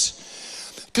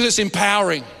this? Because it's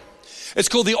empowering. It's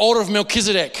called the Order of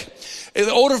Melchizedek.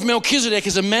 The Order of Melchizedek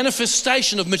is a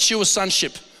manifestation of mature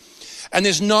sonship. And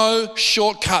there's no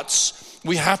shortcuts.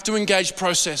 We have to engage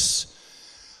process.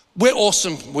 We're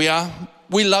awesome. We are.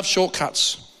 We love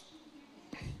shortcuts.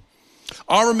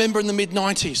 I remember in the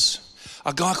mid-90s,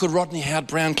 a guy called Rodney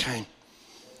Howard-Brown came.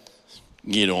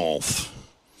 Get off.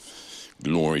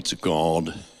 Glory to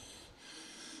God.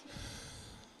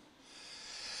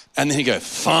 And then he'd go,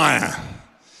 fire,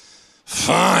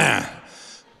 fire,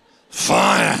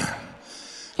 fire.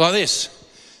 Like this.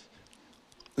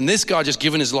 And this guy just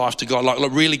given his life to God,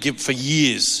 like really give for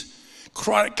years.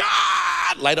 Cried,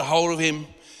 God, laid a hold of him,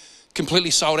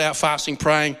 completely sold out, fasting,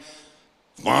 praying,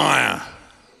 fire.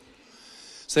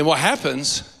 So then what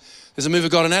happens, there's a move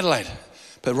of God in Adelaide,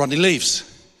 but Rodney leaves.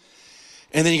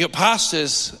 And then you got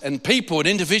pastors and people and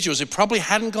individuals who probably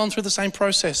hadn't gone through the same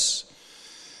process.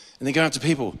 And they're going up to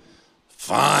people,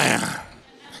 fire,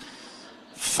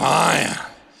 fire.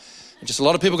 And just a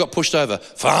lot of people got pushed over,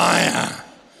 fire.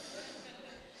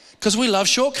 Because we love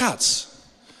shortcuts.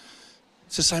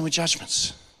 It's the same with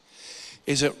judgments.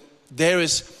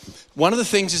 One of the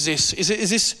things is this,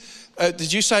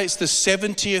 did you say it's the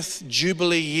 70th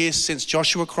Jubilee year since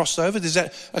Joshua crossed over?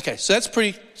 Okay, so that's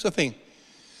the thing.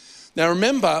 Now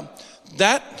remember,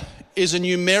 that is a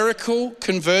numerical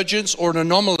convergence or an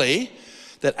anomaly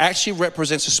that actually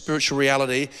represents a spiritual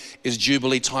reality is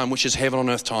Jubilee time, which is heaven on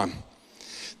earth time.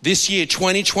 This year,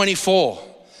 2024,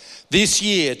 is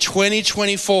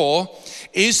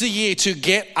the year to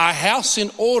get our house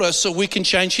in order so we can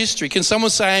change history. Can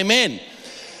someone say amen?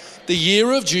 The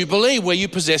year of Jubilee, where you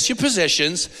possess your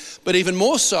possessions, but even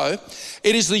more so,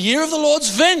 it is the year of the Lord's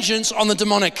vengeance on the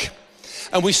demonic.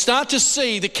 And we start to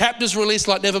see the captives released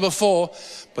like never before,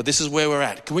 but this is where we're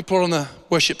at. Can we put on the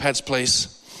worship pads,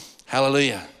 please?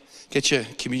 Hallelujah. Get your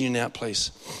communion out,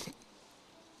 please.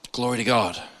 Glory to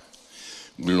God.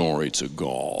 Glory to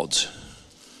God.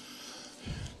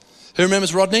 Who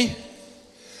remembers Rodney?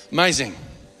 Amazing.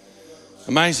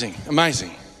 Amazing.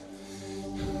 Amazing.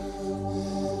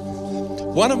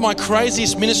 One of my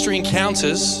craziest ministry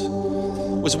encounters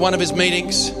was one of his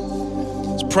meetings. I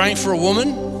was praying for a woman,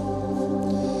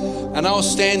 and I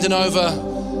was standing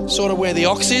over sort of where the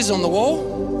ox is on the wall.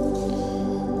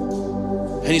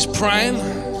 And he's praying,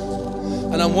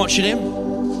 and I'm watching him.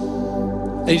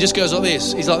 And he just goes like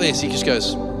this. He's like this. He just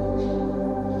goes.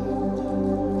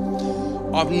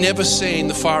 I've never seen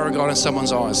the fire of God in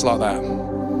someone's eyes like that.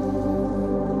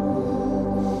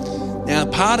 Now,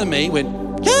 part of me went,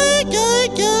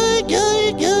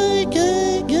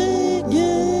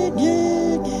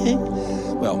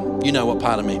 well, you know what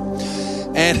part of me.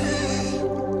 And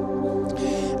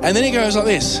then he goes like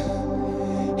this.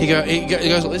 He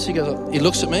goes like this. He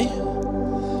looks at me.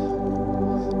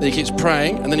 Then he keeps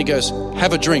praying, and then he goes,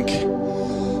 have a drink.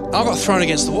 I got thrown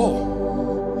against the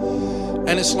wall.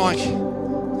 And it's like,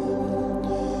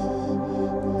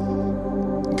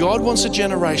 God wants a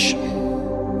generation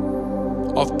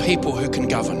of people who can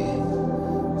govern.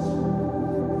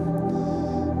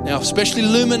 Now, especially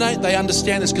Illuminate, they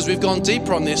understand this because we've gone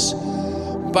deeper on this.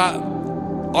 But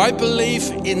I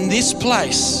believe in this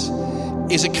place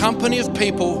is a company of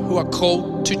people who are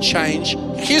called to change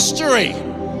history.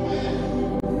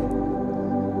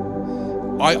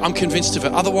 I'm convinced of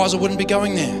it. Otherwise, I wouldn't be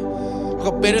going there. I've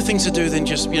got better things to do than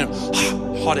just,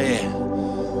 hot air.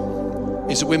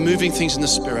 Is that we're moving things in the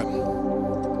Spirit.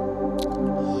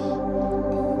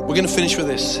 We're going to finish with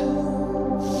this.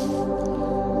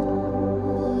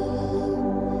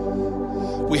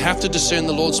 We have to discern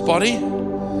the Lord's body,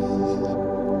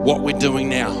 what we're doing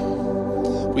now.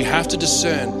 We have to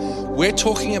discern. We're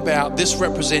talking about this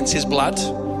represents his blood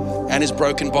and his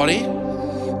broken body,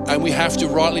 and we have to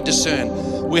rightly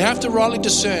discern. We have to rightly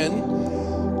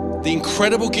discern the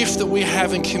incredible gift that we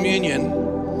have in communion.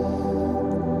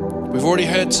 We've already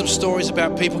heard some stories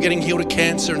about people getting healed of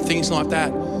cancer and things like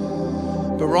that.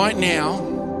 But right now,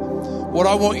 what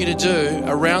I want you to do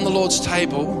around the Lord's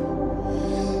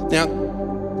table, now,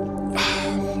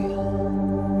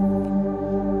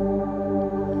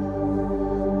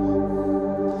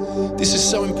 this is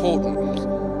so important.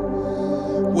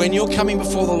 When you're coming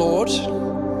before the Lord,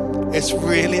 it's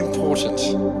really important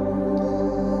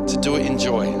to do it in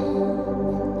joy.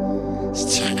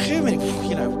 It's too many,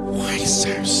 why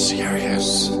so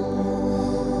serious?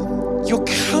 You're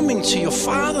coming to your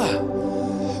Father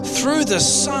through the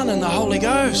Son and the Holy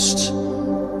Ghost.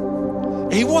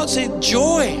 He wants it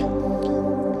joy.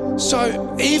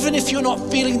 So even if you're not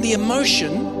feeling the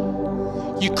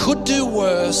emotion, you could do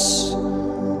worse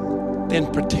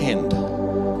than pretend.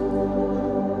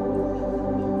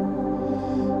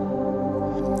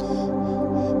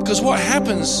 Because what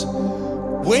happens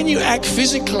when you act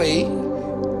physically,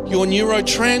 your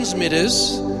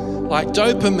neurotransmitters like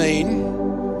dopamine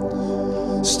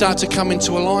start to come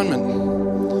into alignment.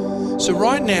 So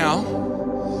right now,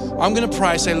 I'm going to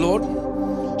pray, say, Lord,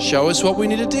 show us what we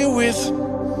need to deal with.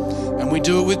 And we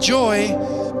do it with joy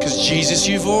because Jesus,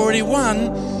 you've already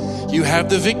won. You have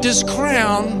the victor's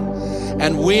crown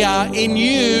and we are in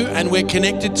you and we're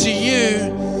connected to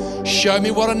you. Show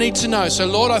me what I need to know. So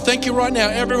Lord, I thank you right now,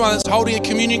 everyone that's holding a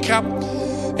communion cup,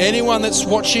 anyone that's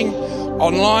watching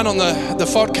online on the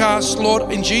podcast,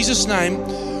 Lord, in Jesus' name,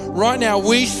 right now,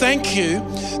 we thank you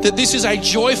that this is a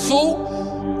joyful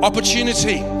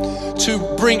opportunity to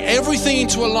bring everything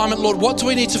into alignment. Lord, what do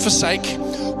we need to forsake?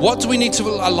 What do we need to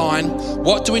align?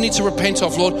 What do we need to repent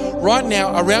of, Lord? Right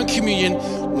now, around communion,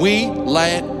 we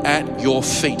lay it at your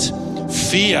feet.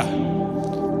 Fear,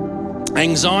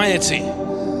 anxiety,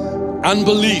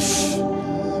 unbelief,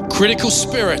 critical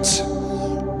spirit,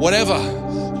 whatever.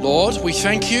 Lord, we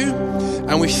thank you,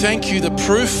 and we thank you the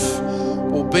proof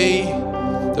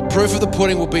of the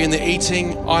pudding will be in the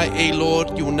eating, i.e.,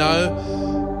 Lord, you will know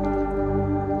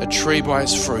a tree by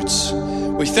its fruits.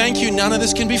 We thank you, none of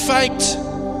this can be faked.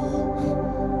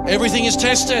 Everything is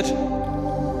tested,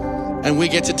 and we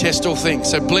get to test all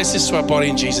things. So bless this to our body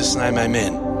in Jesus' name,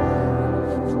 amen.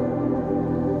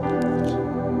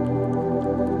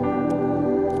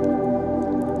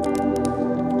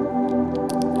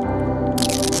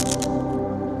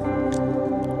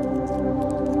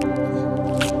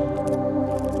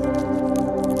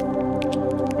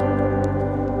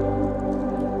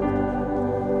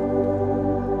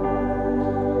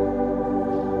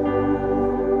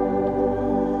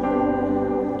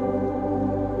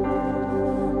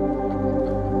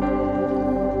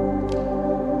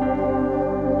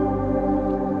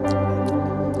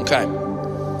 Okay,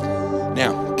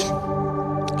 now,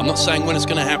 I'm not saying when it's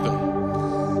going to happen,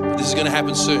 but this is going to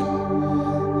happen soon.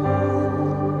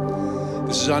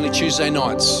 This is only Tuesday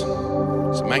nights,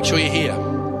 so make sure you're here.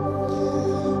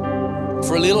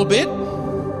 For a little bit,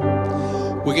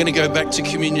 we're going to go back to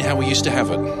communion how we used to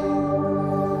have it. We're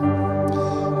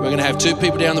going to have two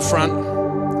people down the front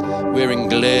wearing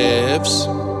gloves,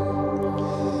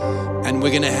 and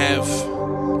we're going to have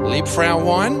Liebfrau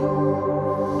wine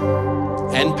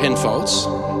and Penfolds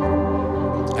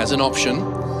as an option.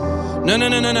 No.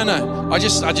 I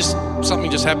just,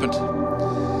 something just happened.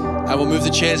 I will move the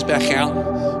chairs back out.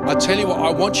 I tell you what, I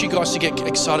want you guys to get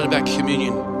excited about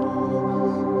communion.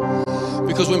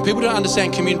 Because when people don't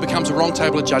understand, communion becomes a wrong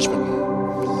table of judgment.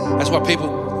 That's why people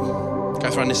go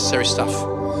through unnecessary stuff.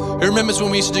 Who remembers when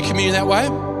we used to do communion that way?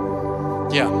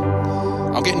 Yeah.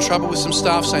 I'll get in trouble with some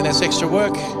staff saying that's extra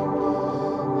work.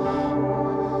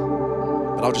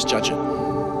 But I'll just judge it.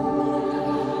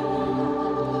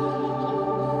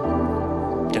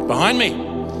 Get behind me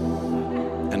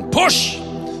and push.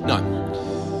 No.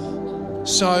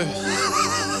 So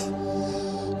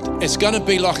it's going to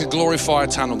be like a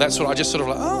glorified tunnel. That's what I just sort of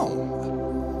like, oh.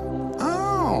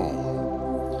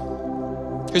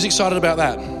 Who's excited about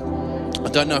that? I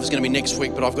don't know if it's going to be next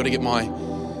week, but I've got to get my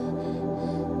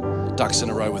ducks in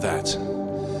a row with that.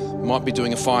 Might be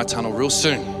doing a fire tunnel real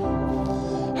soon.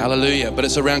 Hallelujah. But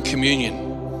it's around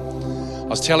communion. I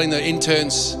was telling the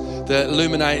interns, the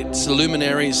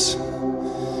luminaries,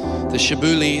 the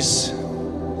shabulis,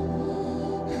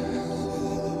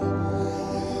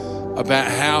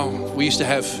 about how we used to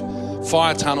have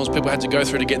fire tunnels people had to go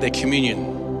through to get their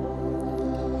communion.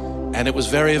 And it was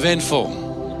very eventful.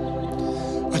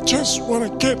 I just want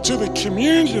to get to the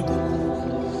communion.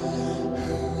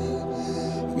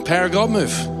 Power of God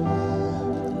move.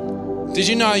 Did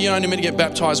you know you're only meant to get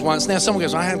baptized once? Now someone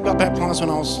goes, I got baptized when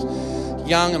I was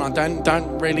young and I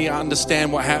don't really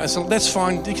understand what happened. So that's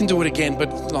fine, you can do it again,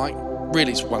 but like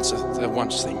really it's once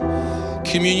thing.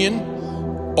 Communion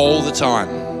all the time.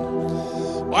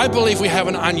 I believe we have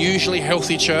an unusually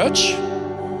healthy church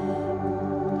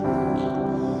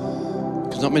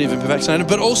not many of you are vaccinated.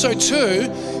 But also,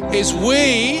 too, is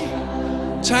we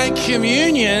take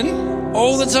communion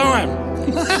all the time.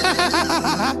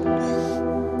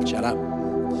 Shut up.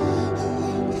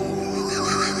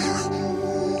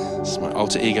 It's my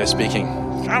alter ego speaking.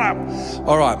 Shut up.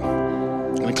 All right.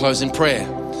 I'm going to close in prayer.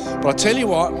 But I tell you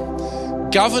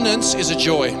what, governance is a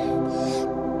joy.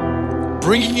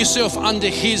 Bringing yourself under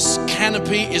his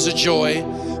canopy is a joy.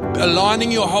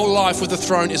 Aligning your whole life with the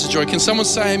throne is a joy. Can someone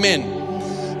say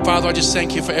amen? Father, I just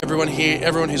thank you for everyone here,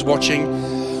 everyone who's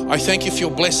watching. I thank you for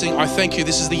your blessing. I thank you.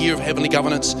 This is the year of heavenly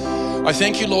governance. I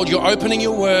thank you, Lord, you're opening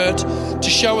your word to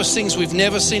show us things we've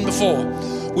never seen before.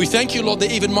 We thank you, Lord,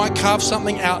 that even might carve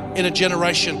something out in a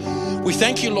generation. We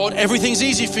thank you, Lord, everything's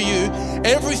easy for you.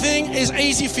 Everything is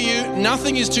easy for you.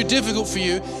 Nothing is too difficult for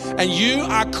you. And you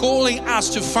are calling us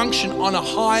to function on a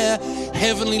higher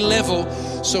heavenly level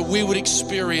so we would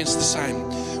experience the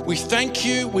same. We thank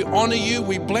you, we honor you,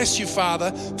 we bless you,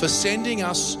 Father, for sending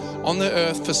us on the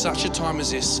earth for such a time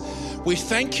as this. We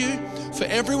thank you for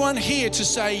everyone here to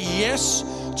say yes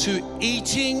to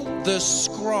eating the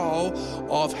scroll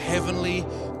of heavenly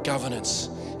governance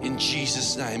in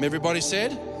Jesus' name. Everybody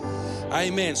said?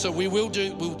 Amen. So we'll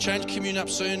change communion up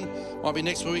soon. Might be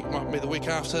next week, might be the week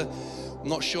after. I'm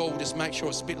not sure. We'll just make sure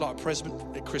it's a bit like a present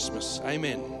at Christmas.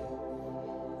 Amen.